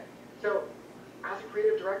next gen. So as a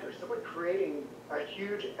creative director, someone creating a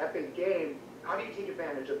huge, epic game, how do you take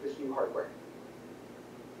advantage of this new hardware?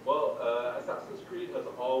 Well, Assassin's Creed has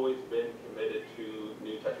always been committed to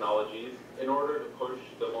new technologies in order to push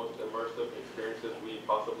the most immersive experiences we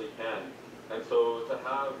possibly can. And so to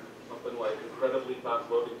have something like incredibly fast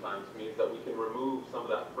loading times means that we can remove some of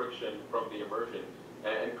that friction from the immersion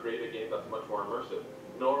and create a game that's much more immersive.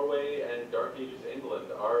 Norway and Dark Ages England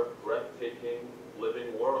are breathtaking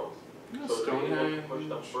living worlds. So to be able to push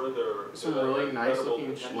them further, some really nice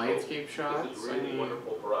looking landscape shots. This is really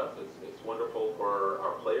wonderful for us. It's wonderful for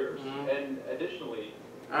our players. And additionally,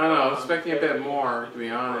 I don't know, I was expecting a bit more, to be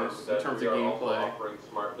honest, in terms of gameplay. We are also offering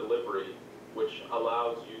smart delivery, which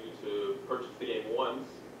allows you to purchase the game once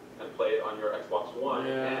and play it on your Xbox One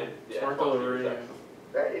and the Xbox Series X.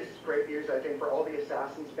 That is great news, I think, for all the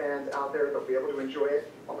Assassins fans out there. They'll be able to enjoy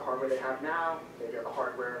it on the hardware they have now, maybe on the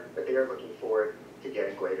hardware that they are looking forward to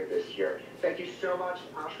getting later this year. Thank you so much,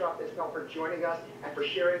 Ashraf Ismail, for joining us and for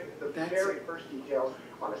sharing the very first details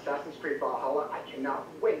on Assassin's Creed Valhalla. I cannot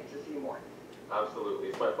wait to see more. Absolutely,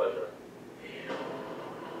 it's my pleasure.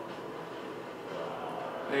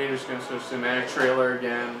 Then you're just gonna switch to the cinematic trailer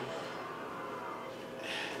again.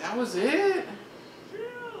 That was it?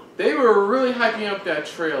 They were really hyping up that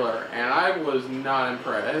trailer, and I was not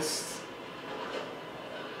impressed.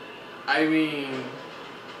 I mean...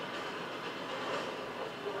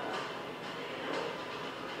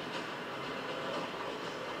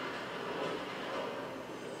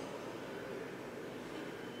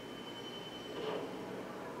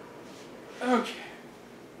 Okay.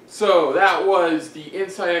 So that was the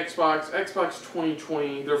Inside Xbox, Xbox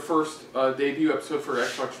 2020, their first debut episode for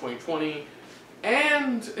Xbox 2020.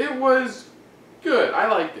 And it was good. I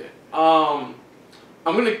liked it. I'm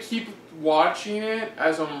going to keep watching it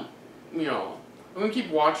as I'm going to keep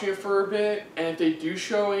watching it for a bit. And if they do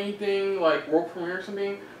show anything like world premiere or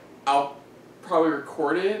something, I'll probably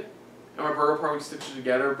record it. And my brother will probably stitch it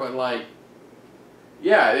together. But like,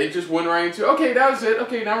 yeah, they just went right into, okay, that was it.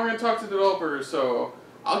 Okay, now we're going to talk to developers. So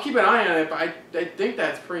I'll keep an eye on it. But I think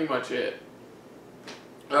that's pretty much it.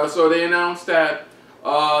 So they announced that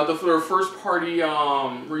their first party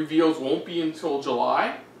reveals won't be until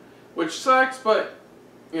July, which sucks, but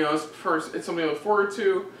it's something to look forward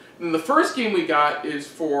to. And the first game we got is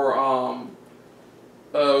for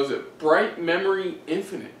was it Bright Memory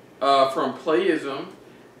Infinite from Playism,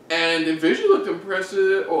 and it visually looked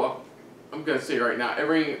impressive. Oh, I'm gonna say right now,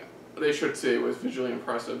 everything they should say was visually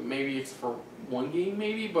impressive. Maybe it's for one game,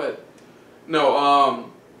 maybe, but no.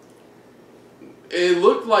 It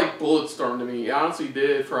looked like Bulletstorm to me. It honestly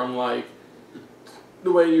did, from like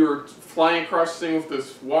the way you were flying across the thing with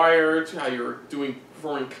this wire to how you were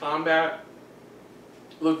performing combat.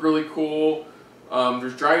 It looked really cool.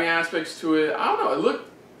 There's driving aspects to it. I don't know. It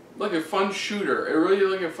looked like a fun shooter. It really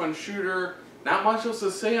looked like a fun shooter. Not much else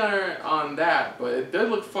to say on that, but it did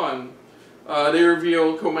look fun.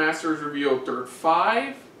 Codemasters revealed Dirt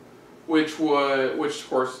 5. Which of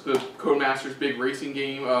course the Codemasters' big racing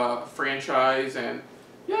game franchise, and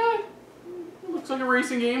yeah, it looks like a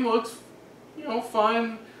racing game. It looks,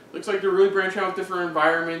 fun. Looks like they're really branching out with different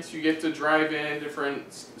environments. You get to drive in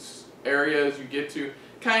different areas. You get to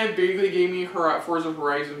kind of vaguely gave me Forza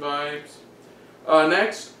Horizon vibes.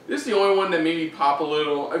 Next, this is the only one that made me pop a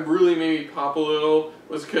little. It really made me pop a little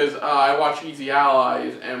was because I watched Easy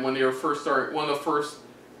Allies, and when they were first starting, one of the first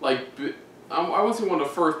I won't say one of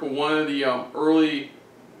the first, but one of the early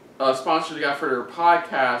sponsors they got for their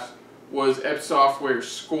podcast was Ep Software's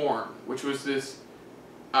Scorn, which was this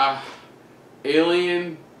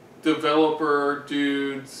alien developer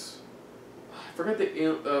dudes. I forgot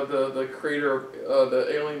the creator of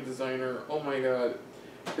the alien designer. Oh my god,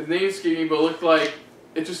 his name escaped me, but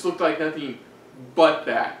it just looked like nothing but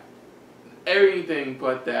that, everything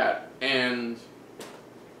but that, and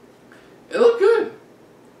it looked good.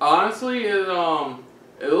 Honestly, it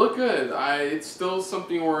looked good. It's still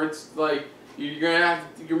something where it's like you're gonna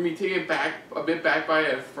be taken back a bit back by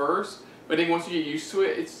it at first, but I think once you get used to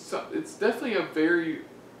it, it's definitely a very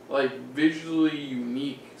visually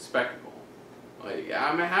unique spectacle.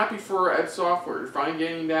 I'm happy for Ed Software finally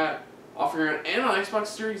getting that off the ground and on Xbox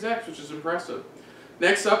Series X, which is impressive.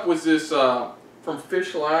 Next up was this from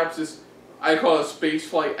Fish Labs. This I call it a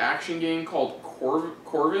spaceflight action game called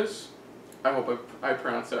Chorvs. I hope I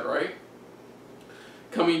pronounced that right.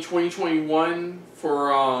 coming 2021 for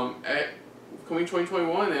coming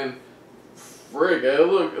 2021, and frig,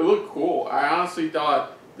 it looked cool. I honestly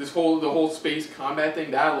thought the whole space combat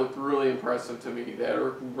thing, that looked really impressive to me. That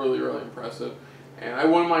looked really impressive, and I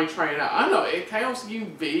wouldn't mind trying it out. I don't know, it kind of also gave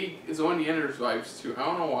vague Zone of the Enders vibes too. I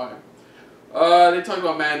don't know why. They talked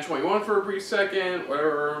about Madden 21 for a brief second,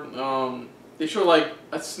 whatever. They showed like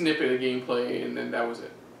a snippet of gameplay, and then that was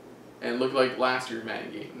it. And it looked like last year's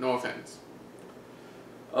Madden game. No offense.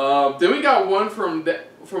 Then we got one from a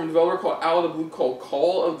developer called Out of the Blue called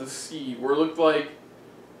Call of the Sea, where it looked like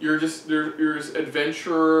you're just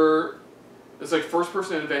adventure. It's like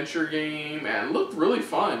first-person adventure game, and it looked really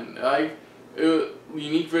fun. Like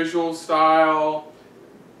unique visual style.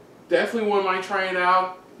 Definitely wouldn't mind trying it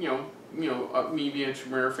out. Me being a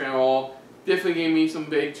Tomb Raider fan, all definitely gave me some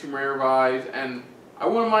big Tomb Raider vibes, and I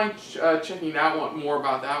wouldn't mind checking out more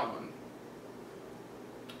about that one.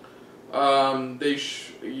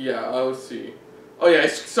 Let's see. Oh yeah,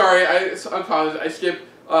 sorry, I apologize. I skipped.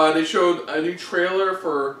 They showed a new trailer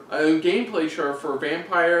for a new gameplay trailer for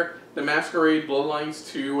Vampire: The Masquerade Bloodlines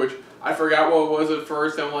 2, which I forgot what it was at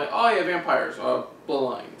first. And I'm like, oh yeah, Vampires,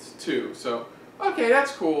 Bloodlines 2. So okay,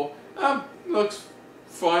 that's cool. Looks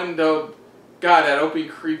fun though. God, that opening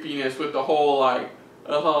creepiness with the whole like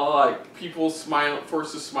people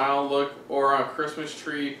forced to smile look or on a Christmas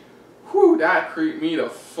tree. Whew, that creeped me the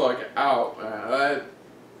fuck out, man. I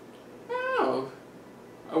don't know.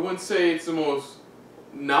 I wouldn't say it's the most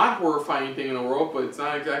not horrifying thing in the world, but it's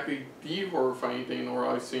not exactly the horrifying thing in the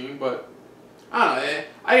world I've seen. But I don't know.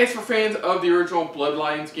 I guess for fans of the original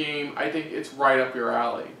Bloodlines game, I think it's right up your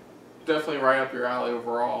alley. Definitely right up your alley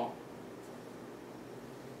overall.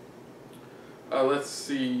 Let's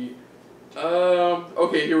see.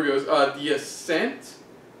 Okay, here we go. The Ascent,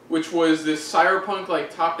 which was this cyberpunk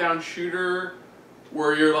like top-down shooter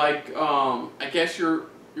where you're like, I guess you're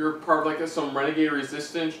part of like some renegade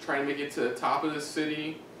resistance trying to make it to the top of the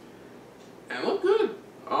city. And it looked good.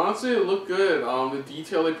 Honestly, it looked good. The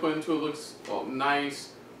detail they put into it looks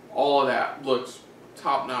nice. All of that looks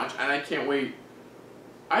top-notch, and I can't wait.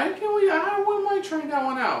 I wouldn't mind trying that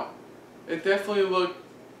one out. It definitely looked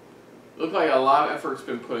like a lot of effort's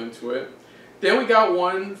been put into it. Then we got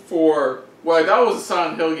one for, well, I thought it was a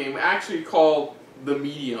Silent Hill game, actually called The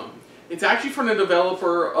Medium. It's actually from the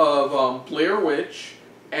developer of Blair Witch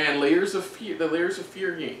and the Layers of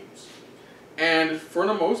Fear games. And for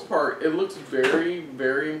the most part, it looks very,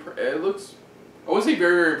 very I wouldn't say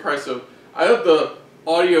very, very impressive. I thought the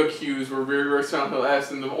audio cues were very, very Silent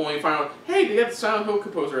Hill-esque, and the only final, hey, they got the Silent Hill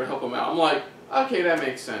composer to help them out. I'm like, okay, that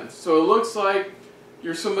makes sense. So it looks like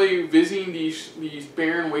you're somebody visiting these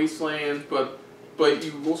barren wastelands, but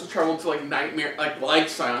you also travel to like nightmare, like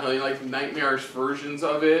Silent Hill, like nightmarish versions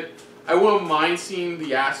of it. I wouldn't mind seeing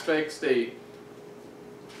the aspects they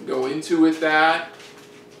go into with that.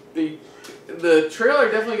 The trailer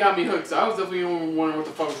definitely got me hooked. So I was definitely wondering what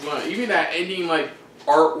the fuck was going on. Even that ending like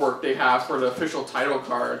artwork they have for the official title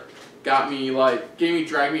card dragged me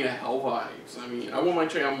to hell vibes. I mean, I wouldn't mind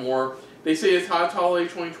checking out more. They say it's hot holiday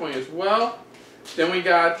 2020 as well. Then we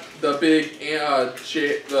got the big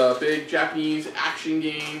Japanese action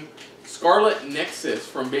game, Scarlet Nexus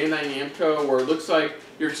from Bandai Namco, where it looks like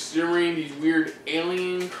you're considering these weird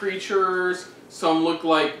alien creatures. Some look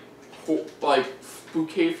like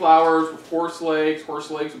bouquet flowers with horse legs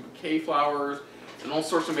with bouquet flowers, and all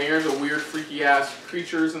sorts of manners of weird, freaky ass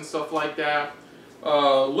creatures and stuff like that.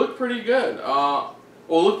 Look pretty good.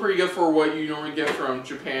 Look pretty good for what you normally get from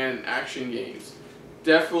Japan action games.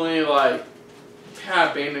 Definitely like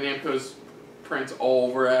have Bandai Namco's prints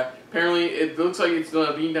all over it. Apparently, it looks like it's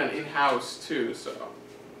being done in-house too. So,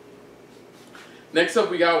 next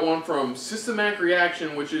up, we got one from Systematic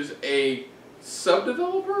Reaction, which is a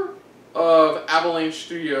sub-developer of Avalanche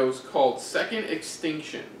Studios called Second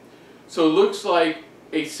Extinction. So it looks like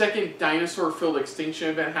a second dinosaur-filled extinction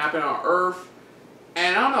event happened on Earth,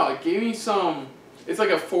 and I don't know. It gave me some. It's like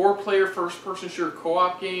a 4-player first-person shooter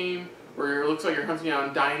co-op game, where it looks like you're hunting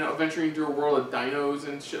down venturing through a world of dinos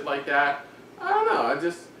and shit like that. I don't know. I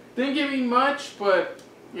just didn't give me much, but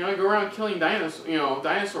I go around killing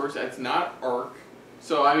dinosaurs. That's not Ark,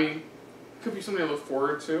 so I mean, could be something to look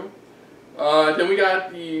forward to. Then we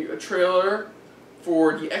got the trailer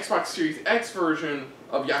for the Xbox Series X version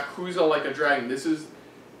of Yakuza Like a Dragon. This is,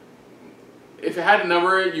 if it had a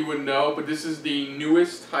number, you would know, but this is the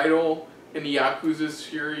newest title in the Yakuza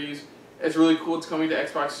series. It's really cool. It's coming to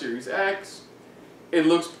Xbox Series X. It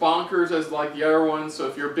looks bonkers as like the other ones, so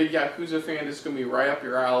if you're a big Yakuza fan, this is going to be right up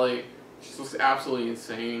your alley. It just looks absolutely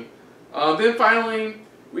insane. Then finally,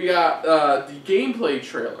 we got the gameplay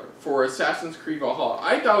trailer for Assassin's Creed Valhalla.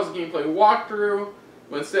 I thought it was a gameplay walkthrough.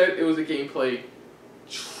 but instead it was a gameplay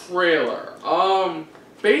trailer.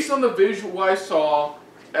 Based on the visual I saw,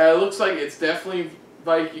 it looks like it's definitely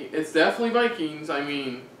Vikings. I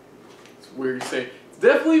mean, it's weird to say. It's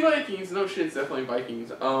definitely Vikings. No shit, it's definitely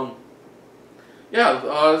Vikings.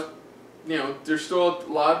 Yeah, you know, there's still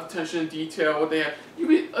a lot of attention to detail. What they have,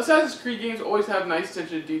 Assassin's Creed games always have nice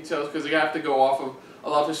attention to details because they have to go off of a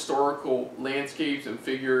lot of historical landscapes and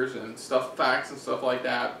figures and stuff, facts and stuff like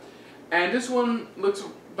that. And this one looks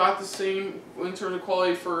about the same in terms of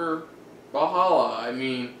quality for Valhalla. I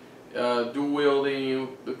mean, dual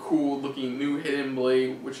wielding, the cool looking new hidden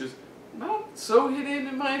blade, which is not so hidden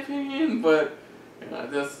in my opinion, but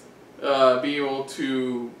just be able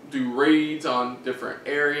to do raids on different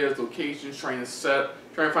areas, locations, trying to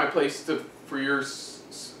find places for your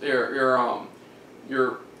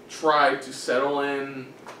tribe to settle in.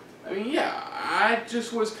 I mean, yeah, I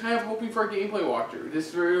just was kind of hoping for a gameplay walkthrough.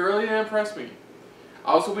 This really didn't impress me.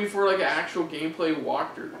 I was hoping for like an actual gameplay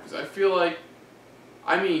walkthrough because I feel like,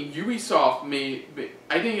 I mean, Ubisoft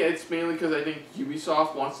I think it's mainly because I think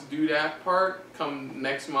Ubisoft wants to do that part come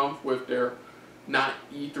next month with their not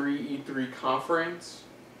E3 conference.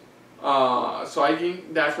 So I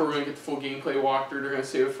think that's where we're going to get the full gameplay walkthrough. They're going to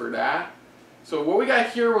save it for that. So what we got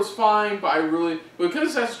here was fine, but because of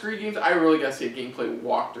Assassin's Creed games, I really got to see a gameplay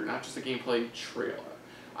walkthrough, not just a gameplay trailer.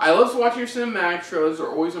 I love watching your cinematic trailers. They're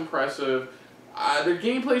always impressive. Their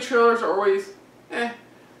gameplay trailers are always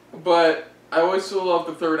but I always still love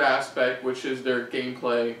the third aspect, which is their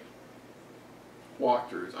gameplay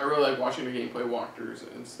walkthroughs. I really like watching the gameplay walkthroughs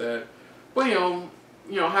instead. But you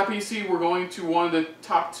know, happy to see we're going to one of the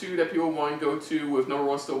top 2 that people want to go to, with number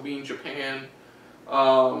 1 still being Japan.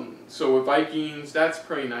 So with Vikings, that's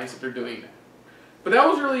pretty nice that they're doing that. But that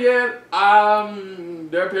was really it.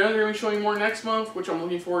 They're apparently going to be showing more next month, which I'm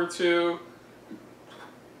looking forward to.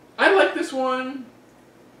 I like this one.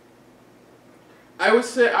 I would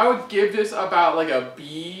say I would give this about like a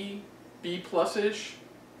B plus-ish,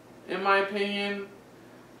 in my opinion.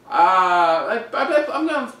 I'm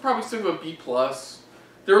gonna probably stick with a B plus.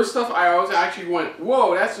 There was stuff I always actually went,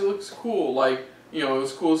 whoa, that looks cool. Like, you know, it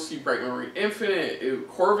was cool to see Bright Memory Infinite.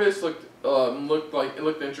 Chorvs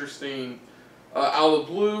looked interesting. Out of the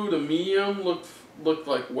blue, the medium looked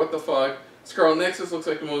like what the fuck. Scarlet Nexus looks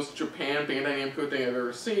like the most Japan Bandai Namco thing I've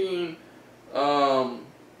ever seen.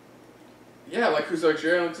 Yeah, like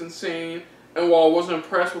Yakuza looks insane. And while I wasn't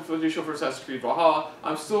impressed with what they showed for Assassin's Creed Valhalla,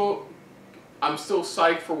 I'm still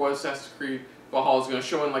psyched for what Assassin's Creed Valhalla is going to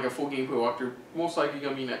show in like a full gameplay walkthrough. Most likely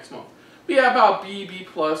going to be next month. But yeah, about B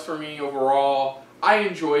plus for me overall. I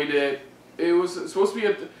enjoyed it. It was supposed to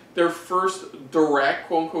be their first direct,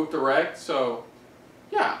 quote unquote direct. So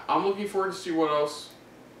yeah, I'm looking forward to see what else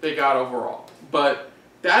they got overall. But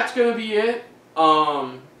that's going to be it.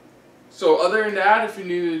 So other than that, if you're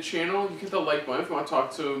new to the channel, you hit the like button if you want to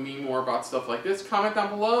talk to me more about stuff like this. Comment down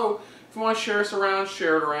below. If you want to share us around,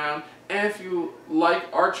 share it around. And if you like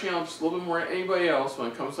our channel just a little bit more than anybody else when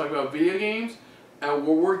it comes to talking about video games, and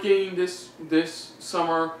what we're getting this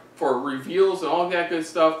summer for reveals and all that good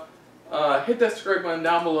stuff, hit that subscribe button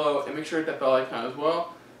down below and make sure to hit that bell icon as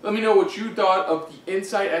well. Let me know what you thought of the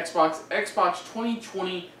Inside Xbox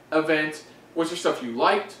 2020 event. What's your stuff you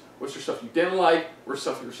liked? What's your stuff you didn't like? What's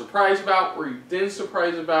stuff you were surprised about? Or you didn't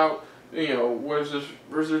surprise about? You know, was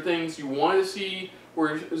there things you wanted to see?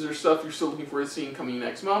 Or is there stuff you're still looking forward to seeing coming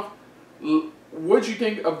next month? What'd you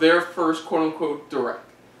think of their first quote-unquote direct?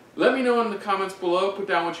 Let me know in the comments below. Put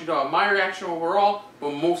down what you thought of my reaction overall.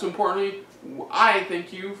 But most importantly, I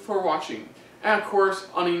thank you for watching. And of course,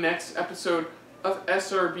 on the next episode of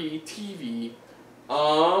SRB TV,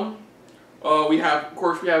 we have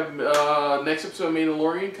next episode of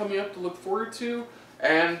Mandalorian coming up to look forward to.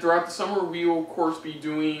 And throughout the summer, we will of course be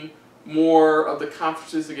doing more of the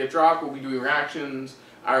conferences that get dropped. We'll be doing reactions.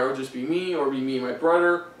 Either it'll just be me or be me and my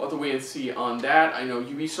brother. We'll have to wait and see on that. I know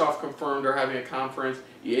Ubisoft confirmed they're having a conference.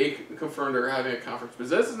 EA confirmed they're having a conference.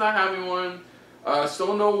 Bethesda's not having one. Still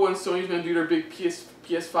don't know when Sony's going to do their big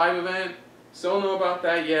PS5 event. Still don't know about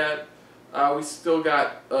that yet. We still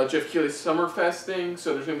got Jeff Keighley's Summerfest thing,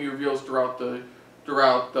 so there's going to be reveals throughout the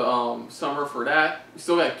summer for that. We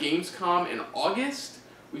still got Gamescom in August.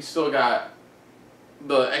 We still got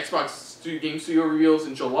the Xbox Game Studio reveals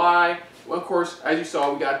in July. Well, of course, as you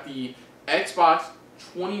saw, we got the Xbox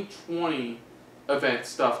 2020 event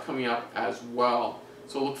stuff coming up as well.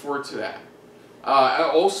 So look forward to that.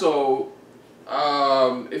 Also,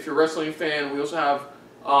 if you're a wrestling fan, we also have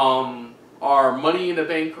our Money in the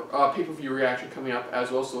Bank pay-per-view reaction coming up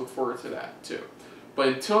as well. So look forward to that too. But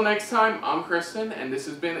until next time, I'm Kristen, and this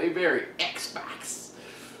has been a very Xbox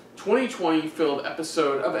 2020 filled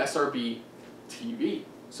episode of SRB TV.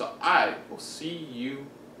 So I will see you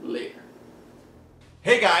later.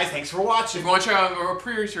 Hey guys, thanks for watching. If you want to check out our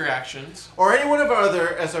previous reactions, or any one of our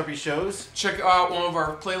other SRB shows, check out one of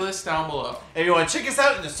our playlists down below. If you want to check us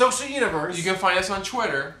out in the social universe, you can find us on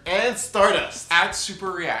Twitter and Stardust at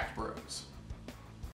Super React Bros.